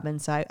Miss Robin.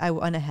 So I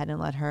went ahead and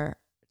let her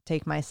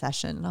take my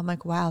session. And I'm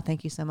like, wow,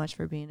 thank you so much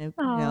for being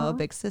a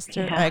big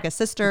sister, like a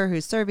sister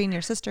who's serving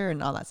your sister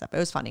and all that stuff. It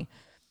was funny.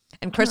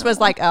 And Chris was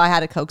like, oh, I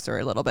had to coax her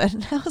a little bit.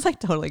 And I was like,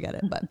 totally get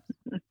it. But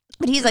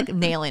he's like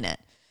nailing it.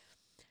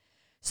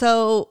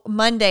 So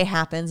Monday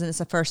happens and it's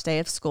the first day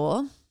of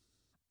school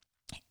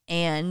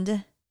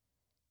and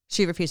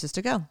she refuses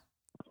to go.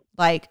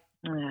 Like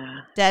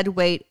dead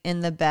weight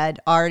in the bed,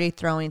 already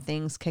throwing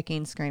things,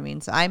 kicking,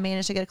 screaming. So I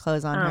managed to get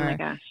clothes on her. My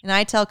gosh. And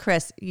I tell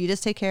Chris, you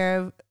just take care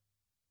of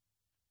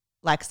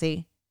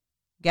Lexi,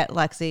 get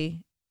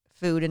Lexi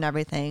food and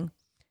everything,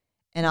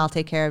 and I'll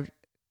take care of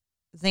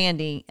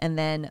Zandy. And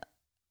then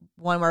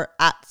when we're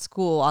at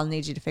school, I'll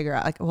need you to figure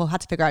out, like, we'll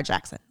have to figure out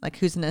Jackson, like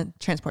who's going to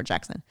transport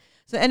Jackson.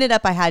 So it ended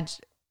up I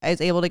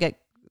was able to get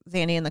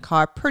Zandy in the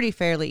car pretty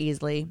fairly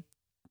easily,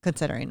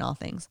 considering all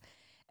things.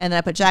 And then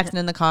I put Jackson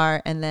in the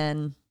car, and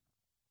then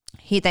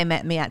they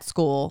met me at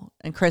school,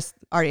 and Chris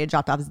already had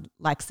dropped off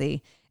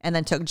Lexi. And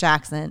then took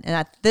Jackson. And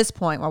at this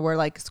point, while we're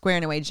like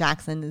squaring away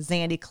Jackson,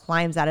 Zandy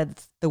climbs out of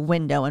the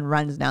window and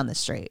runs down the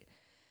street.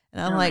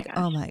 And I'm like,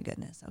 oh my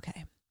goodness,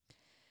 okay.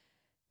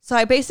 So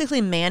I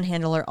basically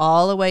manhandle her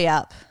all the way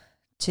up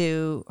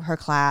to her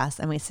class.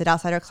 And we sit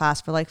outside her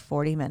class for like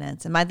 40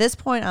 minutes. And by this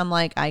point, I'm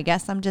like, I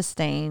guess I'm just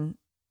staying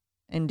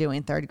and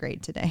doing third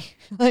grade today.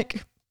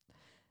 Like,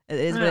 it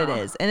is what it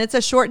is. And it's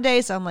a short day,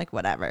 so I'm like,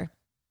 whatever.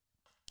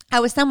 I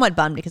was somewhat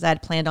bummed because I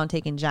had planned on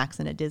taking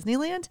Jackson to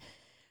Disneyland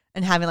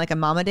and having like a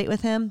mama date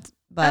with him,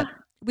 but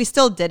we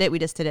still did it. We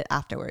just did it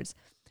afterwards.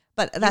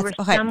 But that's you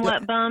were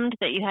somewhat bummed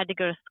that you had to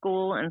go to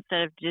school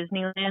instead of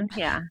Disneyland.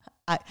 Yeah.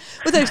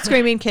 With a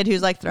screaming kid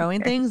who's like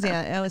throwing things.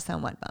 Yeah, I was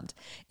somewhat bummed.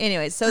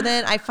 Anyway, so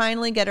then I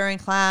finally get her in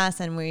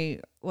class and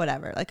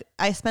like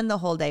I spend the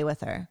whole day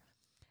with her.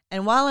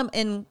 And while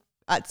I'm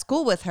at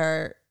school with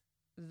her,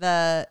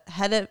 the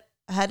head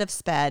of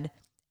SPED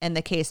and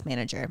the case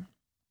manager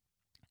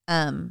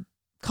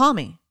call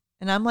me.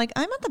 And I'm like,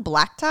 I'm at the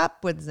blacktop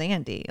with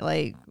Zandy.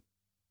 Like,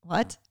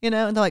 what? You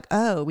know, and they're like,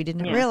 oh, we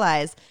didn't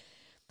realize,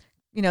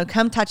 you know,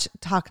 come touch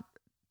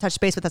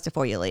base with us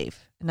before you leave.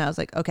 And I was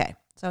like, okay.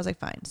 So I was like,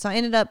 fine. So I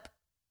ended up,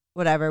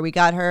 whatever. We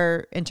got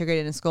her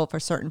integrated in school for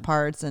certain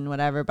parts and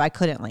whatever, but I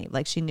couldn't leave.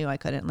 Like she knew I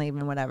couldn't leave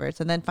and whatever.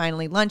 So then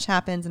finally lunch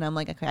happens and I'm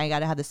like, okay, I got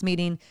to have this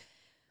meeting.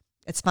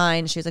 It's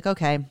fine. She's like,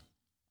 okay.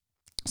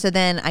 So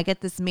then I get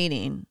this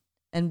meeting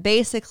and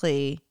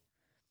basically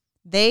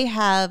they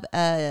have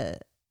a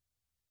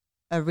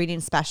reading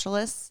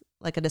specialist,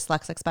 like a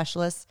dyslexic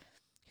specialist,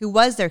 who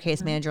was their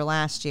case manager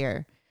last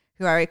year,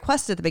 who I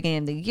requested at the beginning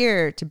of the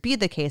year to be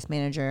the case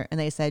manager. And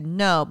they said,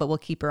 no, but we'll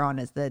keep her on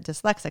as the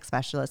dyslexic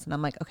specialist. And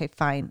I'm like, okay,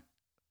 fine,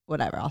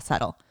 whatever, I'll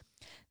settle.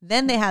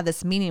 Then they had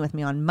this meeting with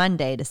me on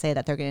Monday to say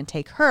that they're going to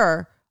take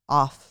her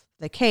off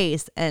the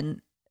case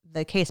and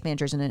the case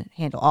manager's going to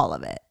handle all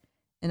of it.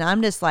 And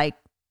I'm just like,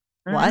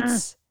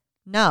 what?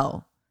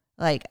 No.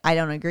 Like, I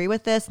don't agree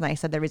with this. And I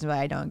said the reason why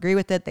I don't agree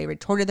with it. They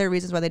retorted their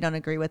reasons why they don't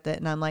agree with it.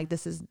 And I'm like,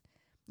 this isn't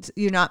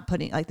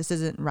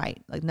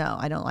right. Like, no,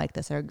 I don't like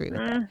this. I agree with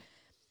it.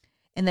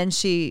 And then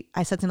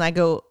I said something,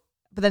 but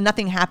then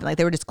nothing happened. Like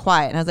they were just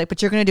quiet. And I was like,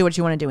 but you're going to do what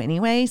you want to do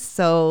anyway.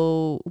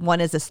 So when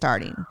is this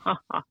starting?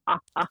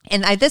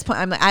 And at this point,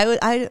 I'm like,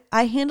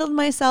 I handled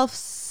myself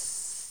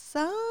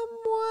somewhat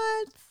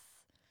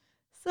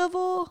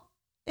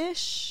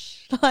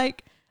civil-ish.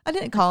 Like, I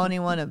didn't call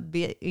anyone a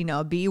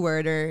B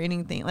word or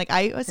anything. Like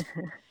I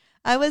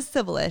was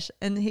civilish.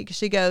 And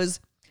she goes,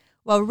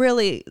 well,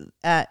 really,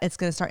 it's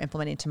going to start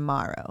implementing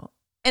tomorrow.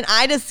 And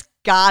I just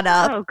got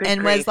up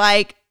and was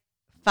like,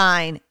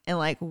 fine, and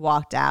like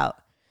walked out.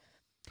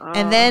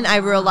 And then I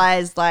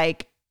realized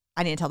like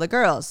I need to tell the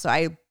girls. So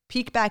I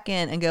peek back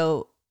in and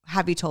go,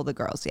 have you told the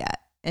girls yet?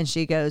 And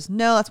she goes,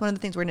 no, that's one of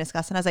the things we're going to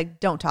discuss. And I was like,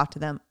 don't talk to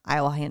them.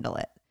 I will handle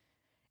it.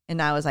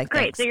 And I was like,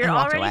 great. Thanks, so you're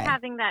already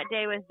having that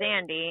day with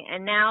Zandy,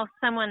 and now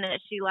someone that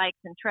she likes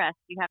and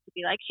trusts, you have to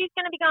be like, she's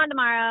going to be gone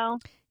tomorrow.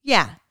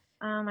 Yeah.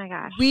 Oh my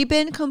gosh. We've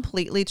been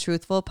completely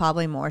truthful,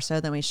 probably more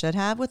so than we should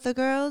have with the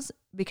girls,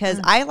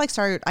 because I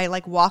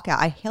walk out.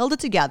 I held it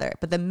together,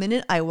 but the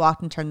minute I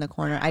walked and turned the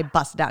corner, I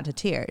busted out into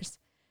tears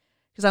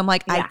Because I'm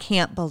like, I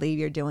can't believe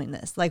you're doing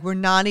this. Like, we're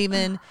not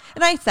even,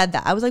 and I said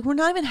that. I was like, we're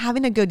not even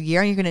having a good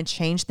year and you're going to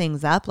change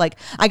things up. Like,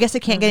 I guess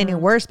it can't get any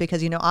worse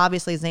because,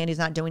 obviously Zandy's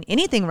not doing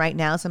anything right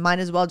now. So might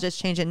as well just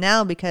change it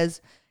now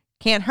because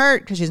can't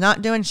hurt because she's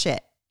not doing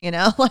shit,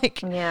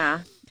 like.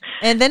 Yeah.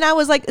 And then I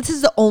was like, this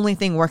is the only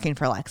thing working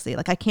for Lexi.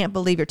 Like, I can't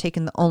believe you're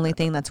taking the only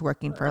thing that's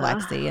working for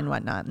Lexi and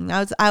whatnot. And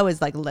I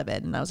was like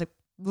livid and I was like,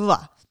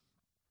 blah.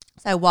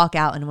 So I walk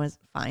out and was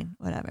fine,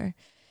 whatever.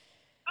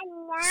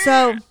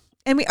 So,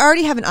 and we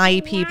already have an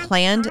IEP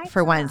planned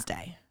for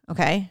Wednesday.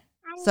 Okay.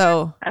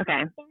 So,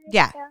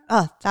 yeah.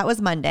 Oh, that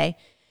was Monday.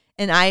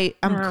 And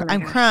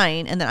I'm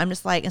crying. And then I'm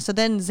just like, and so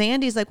then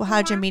Zandy's like, well,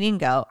 how'd your meeting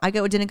go? I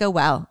go, it didn't go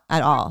well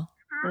at all.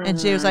 And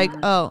she was like,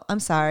 oh, I'm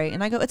sorry.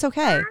 And I go, it's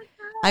okay.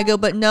 I go,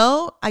 but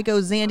no, I go,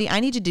 Zandy, I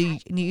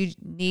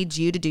need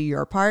you to do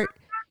your part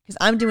because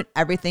I'm doing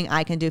everything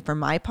I can do for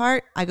my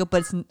part. I go,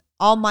 but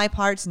all my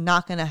part's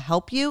not going to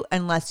help you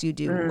unless you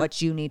do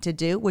what you need to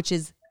do, which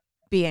is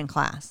be in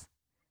class.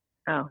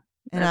 Oh,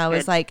 and I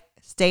was like,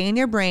 stay in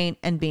your brain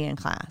and be in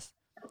class.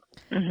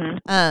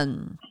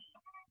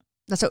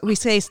 That's what we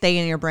say, stay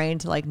in your brain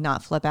to like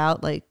not flip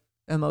out like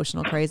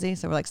emotional crazy.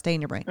 So we're like, stay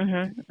in your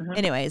brain.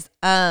 Anyways,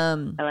 I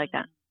like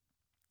that.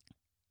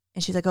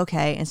 And she's like,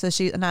 okay. And so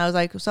I was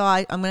like, so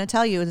I'm going to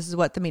tell you, this is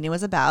what the meeting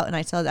was about. And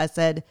I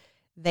said,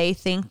 they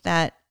think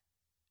that,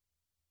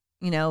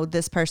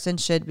 this person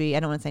should be,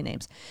 I don't want to say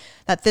names,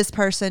 that this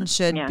person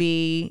should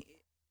be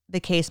the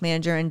case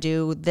manager and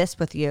do this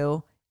with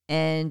you.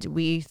 And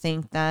we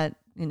think that,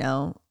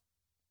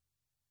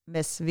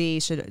 Miss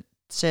V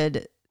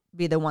should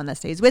be the one that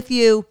stays with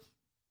you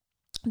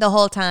the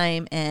whole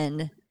time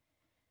and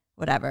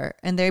whatever.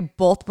 And they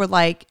both were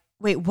like,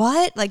 wait,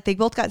 what? Like they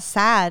both got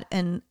sad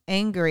and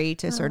angry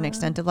to a certain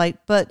extent of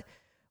like, but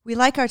we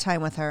like our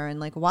time with her and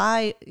like,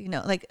 why,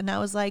 and I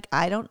was like,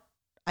 I don't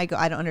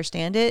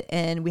understand it.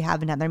 And we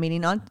have another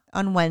meeting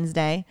on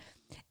Wednesday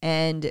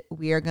and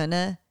we are going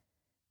to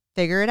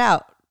figure it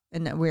out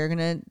and we're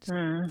going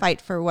to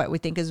fight for what we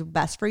think is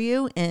best for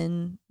you.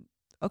 And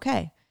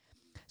okay.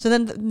 So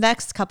then the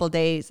next couple of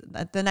days,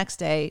 the next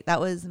day, that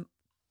was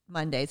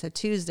Monday. So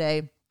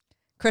Tuesday,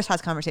 Chris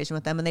has conversation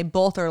with them and they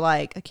both are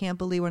like, I can't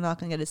believe we're not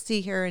going to get to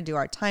see her and do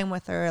our time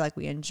with her. Like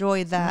we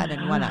enjoyed that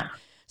and whatnot.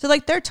 So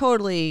like they're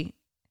totally,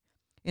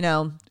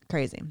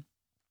 crazy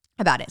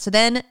about it. So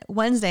then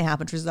Wednesday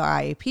happened, which was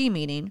our IEP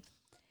meeting.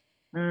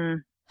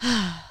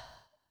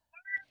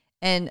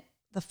 And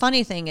the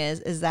funny thing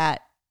is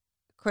that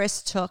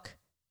Chris took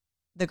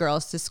the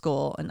girls to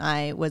school and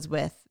I was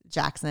with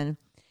Jackson.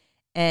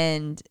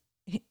 And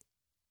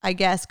I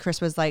guess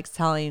Chris was like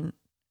telling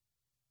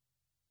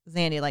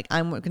Zandy, like,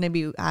 I'm going to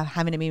be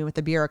having a meeting with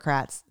the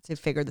bureaucrats to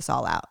figure this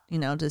all out.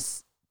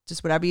 Just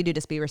whatever you do,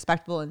 just be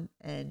respectful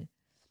and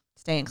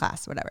stay in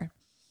class, whatever.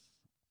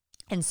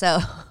 And so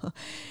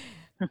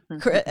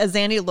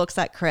Zandy looks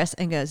at Chris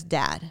and goes,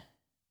 Dad,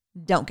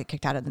 don't get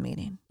kicked out of the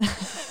meeting.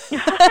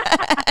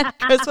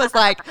 Chris was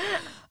like,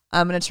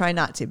 I'm going to try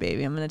not to,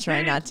 baby. I'm going to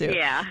try not to.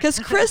 Yeah. Because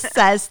Chris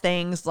says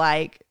things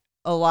like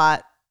a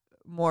lot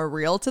more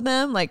real to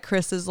them. Like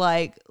Chris is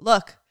like,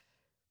 look,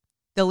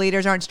 the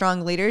leaders aren't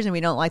strong leaders and we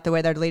don't like the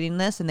way they're leading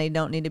this and they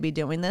don't need to be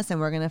doing this and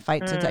we're going to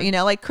fight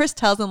to, like Chris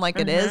tells them like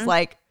it is,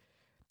 like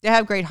they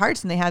have great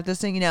hearts and they have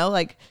this thing,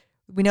 like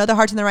we know their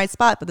heart's in the right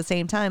spot, but at the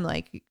same time,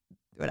 like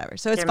whatever.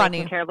 So it's funny.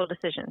 Making terrible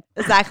decisions.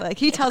 Exactly. Like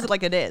he tells it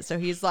like it is. So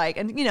he's like,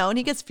 and and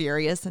he gets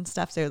furious and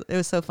stuff. So it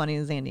was so funny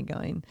as Zandy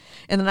going.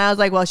 And then I was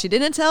like, well, she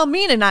didn't tell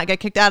me to not get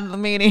kicked out of the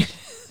meeting.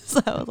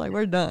 So I was like,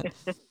 we're done.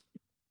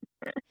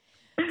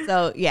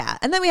 So, yeah.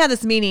 And then we had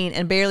this meeting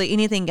and barely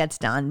anything gets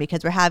done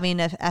because we're having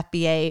an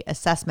FBA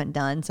assessment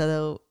done.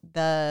 So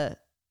the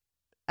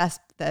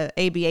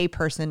ABA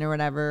person or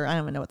whatever, I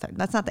don't even know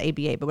that's not the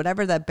ABA, but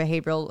whatever the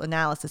behavioral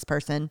analysis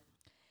person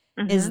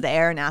is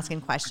there and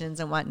asking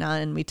questions and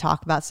whatnot. And we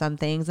talk about some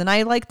things. And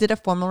I like did a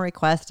formal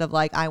request of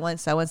like, I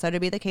want so-and-so to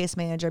be the case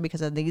manager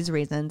because of these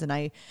reasons. And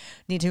I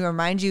need to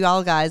remind you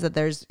all guys that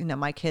there's,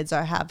 my kids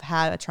have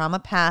had a trauma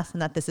past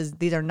and that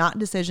these are not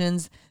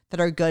decisions that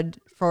are good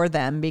for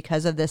them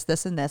because of this,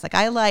 this, and this. Like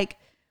I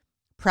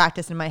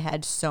practiced in my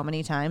head so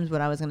many times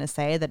what I was going to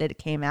say that it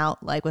came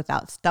out like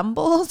without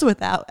stumbles,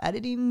 without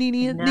editing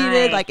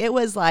needed. Like it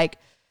was like,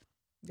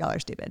 y'all are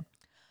stupid,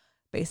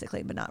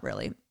 basically, but not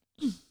really.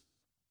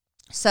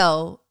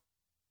 So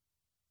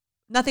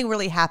nothing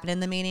really happened in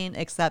the meeting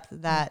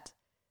except that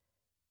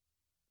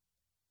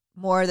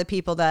more of the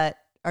people that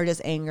are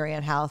just angry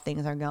at how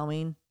things are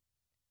going.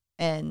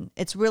 And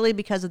it's really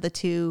because of the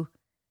two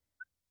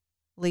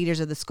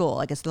leaders of the school.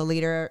 Like it's the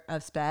leader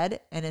of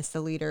SPED and it's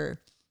the leader,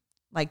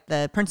 like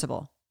the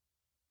principal.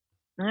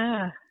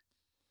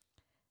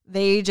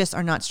 They just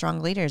are not strong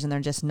leaders and they're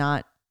just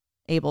not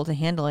able to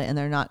handle it. And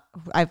they're not,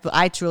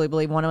 I truly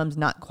believe one of them's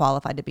not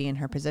qualified to be in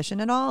her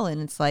position at all.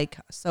 And it's like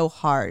so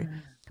hard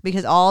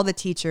because all the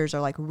teachers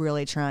are like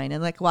really trying.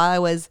 And like while I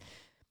was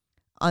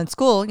on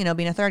school,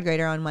 being a third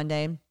grader on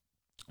Monday,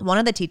 one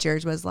of the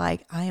teachers was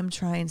like, I am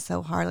trying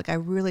so hard. Like I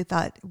really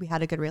thought we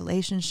had a good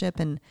relationship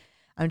and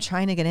I'm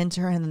trying to get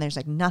into her and then there's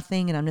like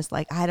nothing. And I'm just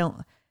like,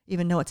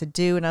 even know what to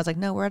do. And I was like,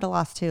 no, we're at a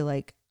loss too.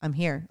 Like, I'm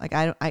here. Like,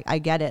 I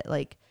get it.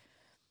 Like,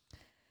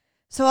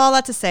 so all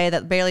that to say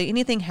that barely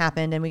anything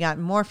happened and we got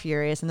more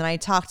furious. And then I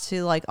talked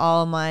to like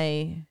all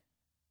my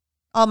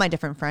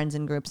different friends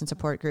and groups and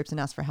support groups and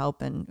asked for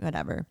help and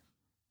whatever.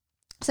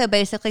 So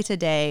basically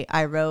today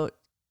I wrote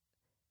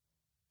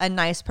a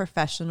nice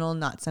professional,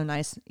 not so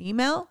nice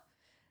email,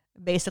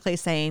 basically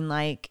saying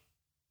like,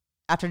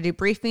 after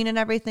debriefing and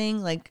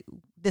everything, like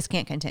this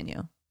can't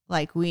continue.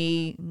 Like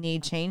we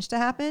need change to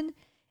happen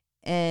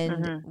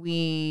and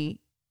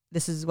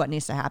this is what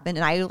needs to happen.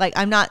 And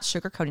I'm not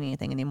sugarcoating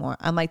anything anymore.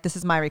 I'm like, this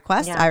is my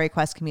request. I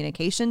request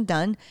communication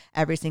done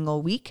every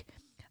single week.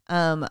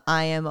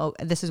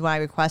 This is what I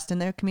request in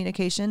their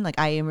communication. Like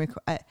I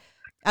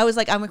was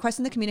like, I'm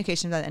requesting the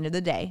communication by the end of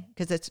the day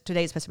because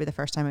today is supposed to be the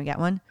first time we get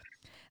one.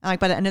 I'm like,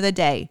 by the end of the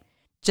day,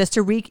 just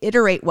to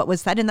reiterate what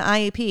was said in the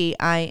IEP,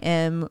 I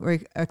am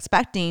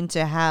expecting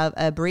to have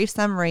a brief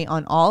summary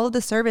on all of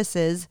the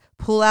services,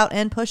 pull out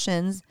and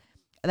push-ins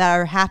that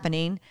are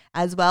happening,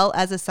 as well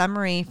as a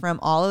summary from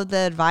all of the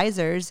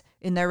advisors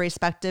in their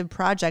respective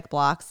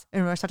blocks,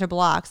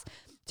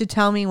 to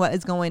tell me what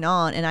is going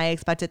on. And I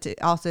expect it to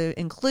also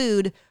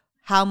include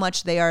how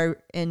much they are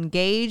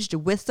engaged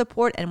with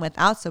support and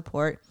without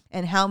support,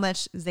 and how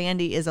much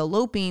Zandy is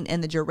eloping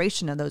and the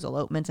duration of those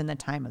elopements and the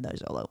time of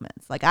those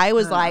elopements. Like I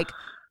was like,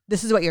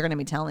 this is what you're going to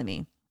be telling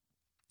me.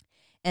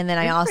 And then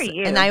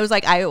I was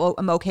like,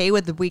 I'm okay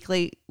with the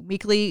weekly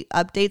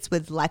updates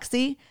with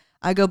Lexi.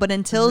 I go, but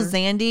until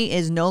Zandy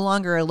is no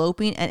longer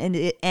eloping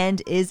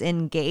and is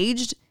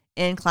engaged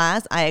in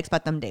class, I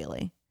expect them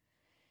daily.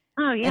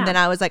 Oh yeah. And then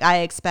I was like,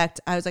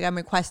 I'm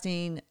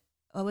requesting,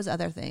 what was the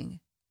other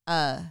thing?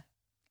 I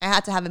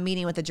had to have a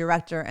meeting with the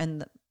director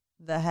and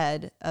the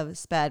head of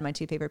SPED, my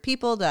two favorite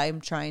people that I'm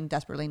trying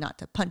desperately not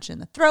to punch in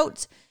the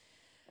throat.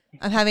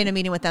 I'm having a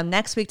meeting with them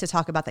next week to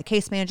talk about the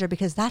case manager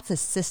because that's a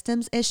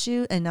systems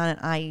issue and not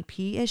an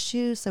IEP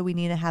issue. So we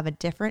need to have a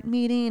different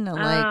meeting. I'm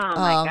like, oh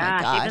my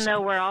gosh. Even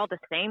though we're all the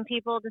same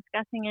people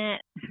discussing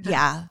it.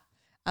 Yeah.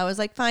 I was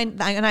like, fine.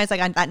 And I was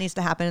like, that needs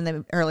to happen in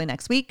the early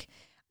next week.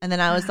 And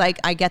then I was like,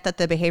 I get that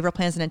the behavioral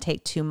plan is going to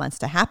take 2 months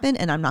to happen,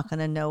 and I'm not going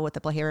to know what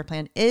the behavior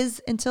plan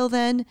is until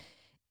then.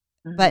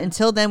 But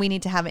until then, we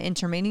need to have an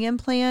intermediate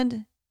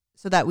plan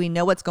so that we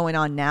know what's going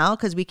on now,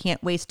 because we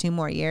can't waste 2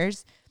 more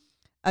years,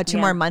 2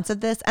 more months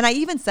of this. And I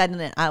even said in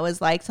it, I was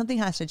like, something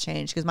has to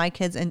change because my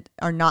kids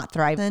are not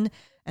thriving.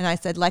 And I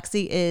said,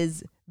 Lexi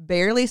is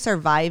barely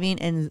surviving,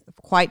 and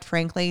quite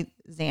frankly,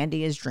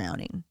 Zandy is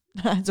drowning.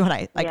 That's what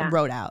I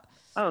wrote out.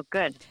 Oh,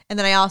 good. And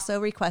then I also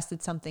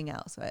requested something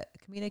else,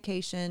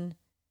 communication,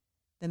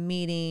 the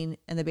meeting,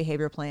 and the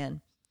behavior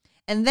plan.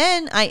 And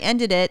then I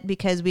ended it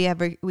because we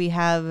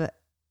have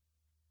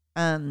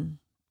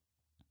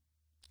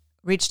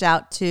reached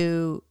out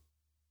to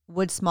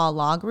Wood Small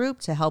Law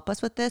Group to help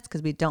us with this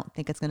because we don't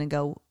think it's going to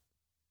go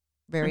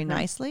very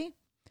nicely.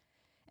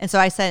 And so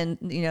I said,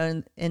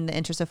 in the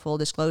interest of full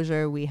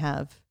disclosure, we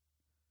have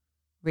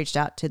reached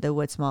out to the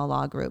Wood Small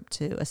Law Group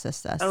to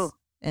assist us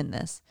in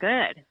this.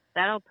 Good.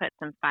 That'll put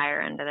some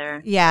fire into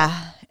there.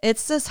 Yeah.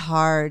 It's just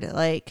hard.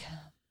 Like,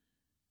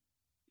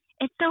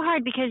 it's so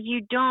hard because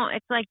you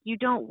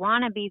don't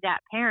want to be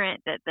that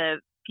parent that the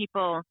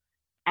people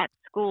at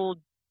school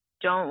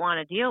don't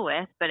want to deal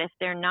with, but if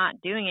they're not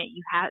doing it,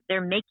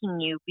 they're making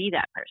you be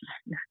that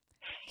person.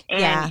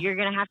 And you're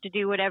going to have to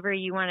do whatever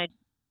you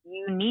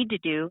need to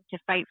do to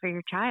fight for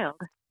your child.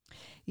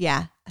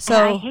 Yeah. So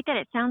and I hate that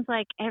it sounds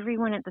like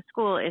everyone at the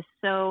school is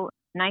so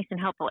nice and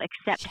helpful,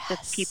 except the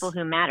people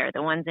who matter,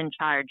 the ones in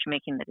charge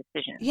making the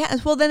decisions. Yeah.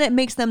 Well, then it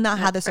makes them not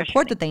have the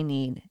support that they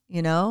need,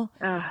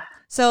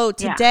 So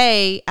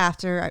today,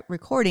 after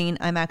recording,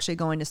 I'm actually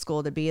going to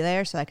school to be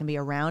there so I can be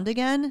around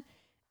again.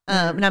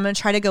 And I'm going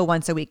to try to go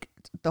once a week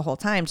the whole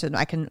time so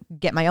I can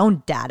get my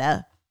own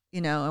data,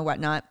 and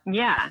whatnot.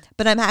 Yeah.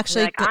 But I'm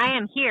actually I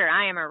am here.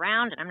 I am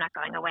around and I'm not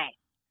going away.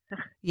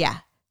 Yeah.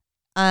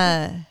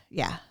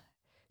 Yeah.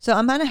 So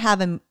I'm going to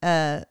have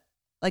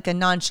a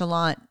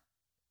nonchalant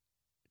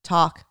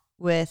talk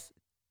with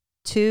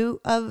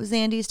 2 of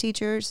Zandy's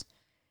teachers.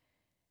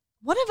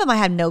 One of them I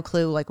have no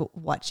clue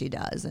what she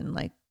does,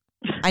 and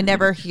I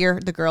never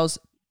hear the girls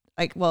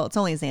it's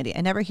only Zandy.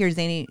 I never hear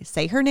Zandy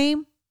say her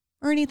name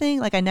or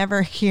anything. I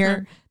never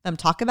hear them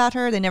talk about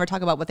her. They never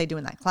talk about what they do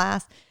in that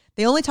class.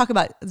 Zandy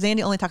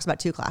only talks about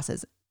 2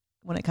 classes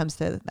when it comes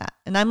to that.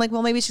 And I'm like,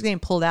 well, maybe she's getting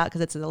pulled out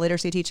because it's a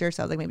literacy teacher.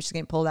 So I was like, maybe she's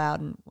getting pulled out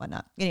and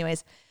whatnot.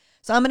 Anyways,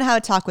 so I'm going to have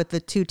a talk with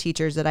the 2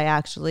 teachers that I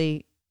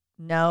actually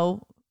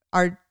know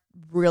are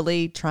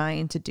really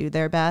trying to do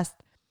their best,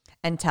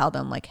 and tell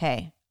them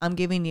hey, I'm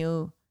giving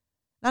you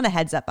not a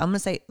heads up. I'm going to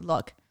say,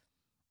 look,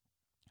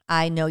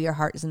 I know your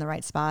heart is in the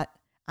right spot.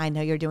 I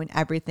know you're doing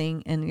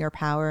everything in your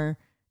power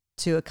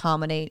to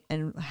accommodate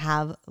and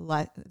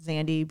let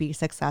Zandy be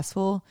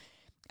successful.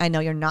 I know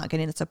you're not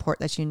getting the support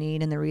that you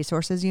need and the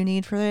resources you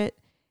need for it.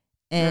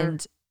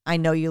 And I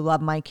know you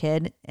love my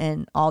kid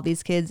and all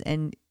these kids,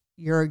 and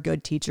you're a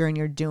good teacher and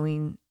you're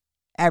doing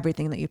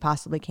everything that you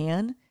possibly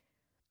can.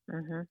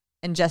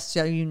 And just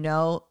so you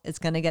know, it's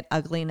going to get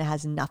ugly and it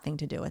has nothing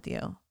to do with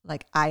you.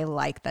 Like, I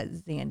like that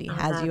Zandy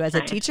has you as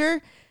a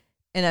teacher,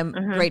 and I'm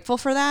grateful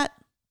for that.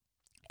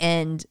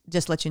 And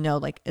just let you know,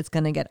 like, it's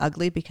going to get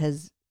ugly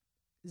because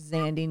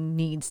Zandy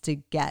needs to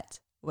get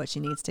what she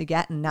needs to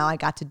get. And now I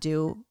got to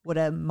do what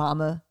a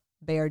mama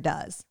bear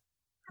does,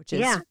 which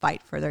is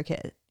fight for their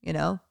kid, you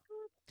know?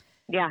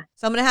 Yeah.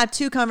 So I'm going to have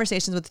 2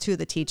 conversations with 2 of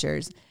the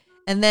teachers.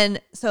 And then,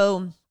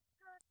 so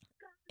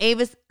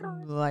Ava's,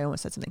 I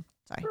almost said something.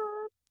 Sorry.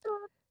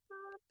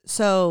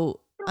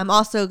 So I'm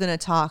also going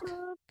to talk,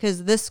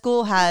 because this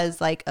school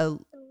has like a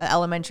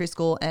elementary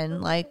school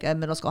and like a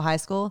middle school, high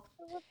school.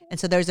 And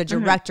so there's a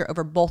director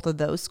over both of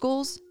those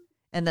schools.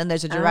 And then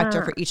there's a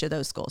director for each of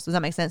those schools. Does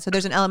that make sense? So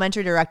there's an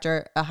elementary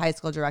director, a high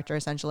school director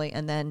essentially,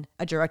 and then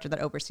a director that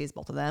oversees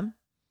both of them,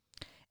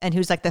 and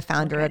who's like the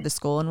founder of the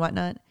school and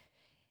whatnot.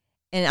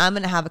 And I'm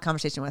going to have a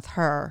conversation with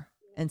her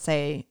and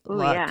say,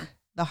 look,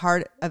 the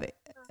heart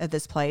of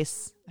this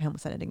place, I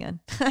almost said it again.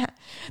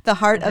 The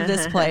heart of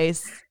this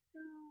place,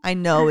 I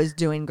know is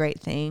doing great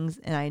things,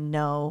 and I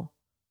know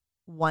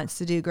wants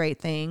to do great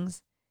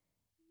things.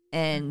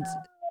 And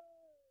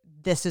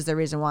this is the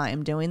reason why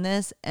I'm doing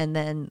this. And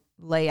then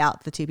lay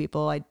out the 2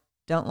 people I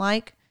don't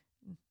like.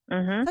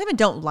 Not even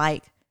don't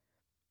like.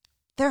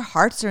 Their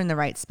hearts are in the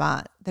right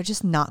spot. They're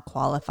just not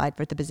qualified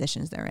for the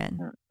positions they're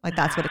in. Like,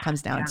 that's what it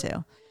comes down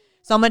to.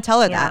 So I'm going to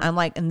tell her that. I'm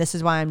like, and this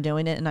is why I'm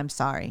doing it, and I'm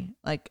sorry.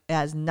 Like, it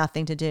has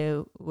nothing to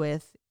do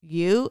with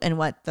you and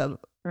what the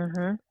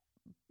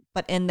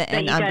but in the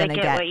end, I'm going to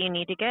get what you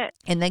need to get.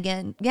 And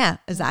again, yeah,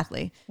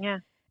 exactly. Yeah.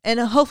 And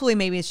hopefully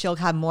maybe she'll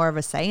have more of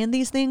a say in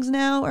these things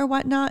now or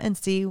whatnot, and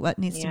see what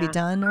needs to be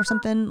done or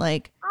something.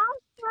 Like,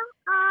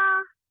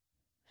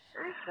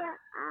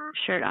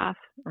 shirt off.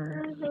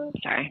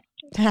 Sorry.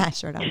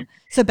 Shirt off.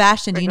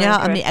 Sebastian, do you know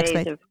how many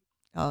expectations?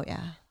 Oh,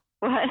 yeah.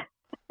 What?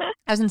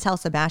 I was going to tell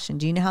Sebastian,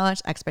 do you know how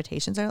much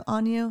expectations are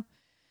on you?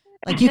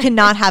 Like, you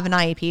cannot have an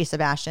IEP,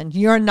 Sebastian.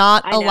 You're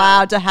not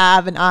allowed to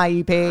have an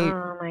IEP.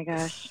 Oh, my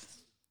gosh.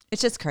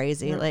 It's just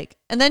crazy. Like,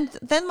 and then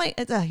my,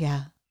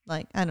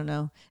 like, I don't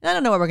know. And I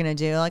don't know what we're going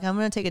to do. Like, I'm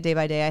going to take it day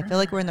by day. I feel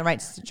like we're in the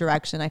right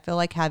direction. I feel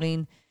like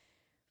writing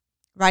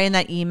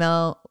that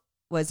email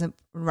wasn't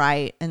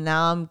right. And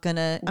now I'm going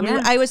to, I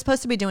mean, I was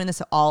supposed to be doing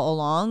this all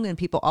along, and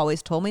people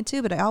always told me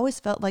to, but I always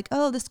felt like,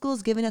 oh, the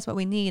school's giving us what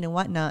we need and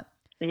whatnot.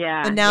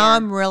 Yeah. But now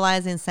I'm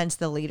realizing, since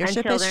the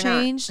leadership has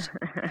changed.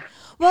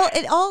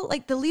 Well,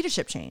 like, the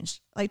leadership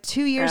changed. Like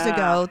 2 years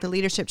ago, the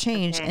leadership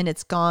changed, and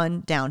it's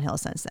gone downhill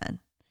since then.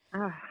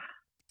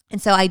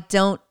 And so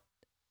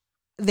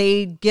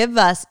they give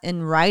us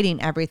in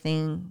writing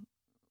everything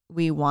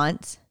we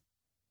want,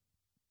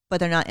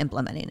 but they're not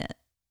implementing it.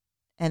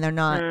 And they're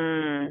not,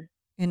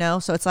 you know,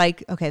 so it's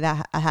like, okay,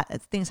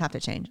 things have to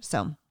change.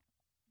 So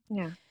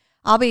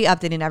I'll be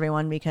updating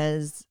everyone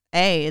because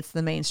it's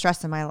the main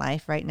stress in my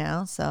life right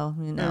now. So,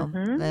 you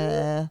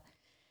know,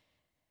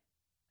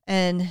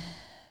 and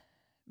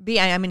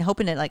I mean,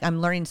 hoping it, like,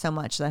 I'm learning so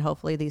much that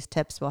hopefully these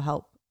tips will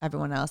help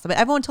everyone else. But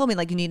everyone told me,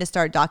 like, you need to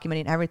start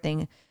documenting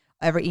everything.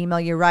 Every email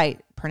you write,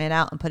 print it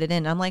out and put it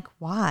in. I'm like,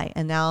 why?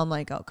 And now I'm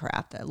like, oh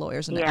crap, the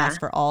lawyer's going to ask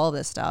for all of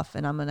this stuff,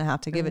 and I'm going to have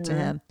to give it to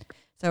him.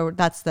 So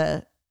that's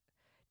the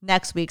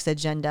next week's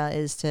agenda,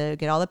 is to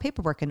get all the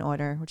paperwork in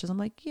order, which is, I'm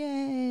like,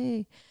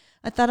 yay.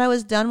 I thought I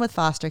was done with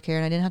foster care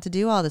and I didn't have to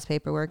do all this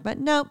paperwork, but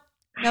nope.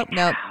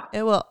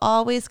 It will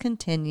always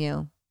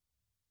continue.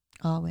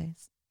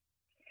 Always.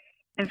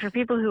 And for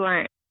people who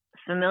aren't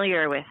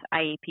familiar with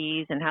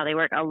IEPs and how they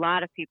work, a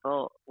lot of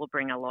people will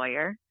bring a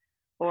lawyer,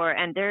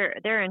 and there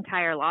are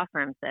entire law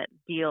firms that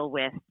deal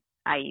with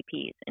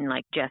IEPs and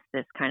like just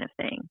this kind of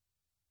thing,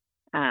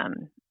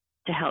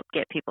 to help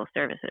get people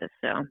services.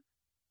 So.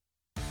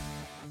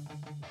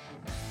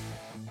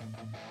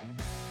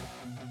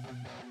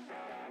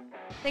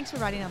 Thanks for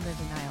riding on the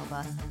denial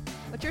bus.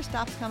 But your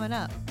stop's coming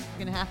up.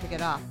 You're going to have to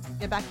get off.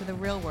 Get back to the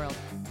real world,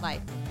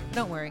 life. But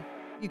don't worry.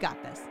 You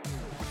got this.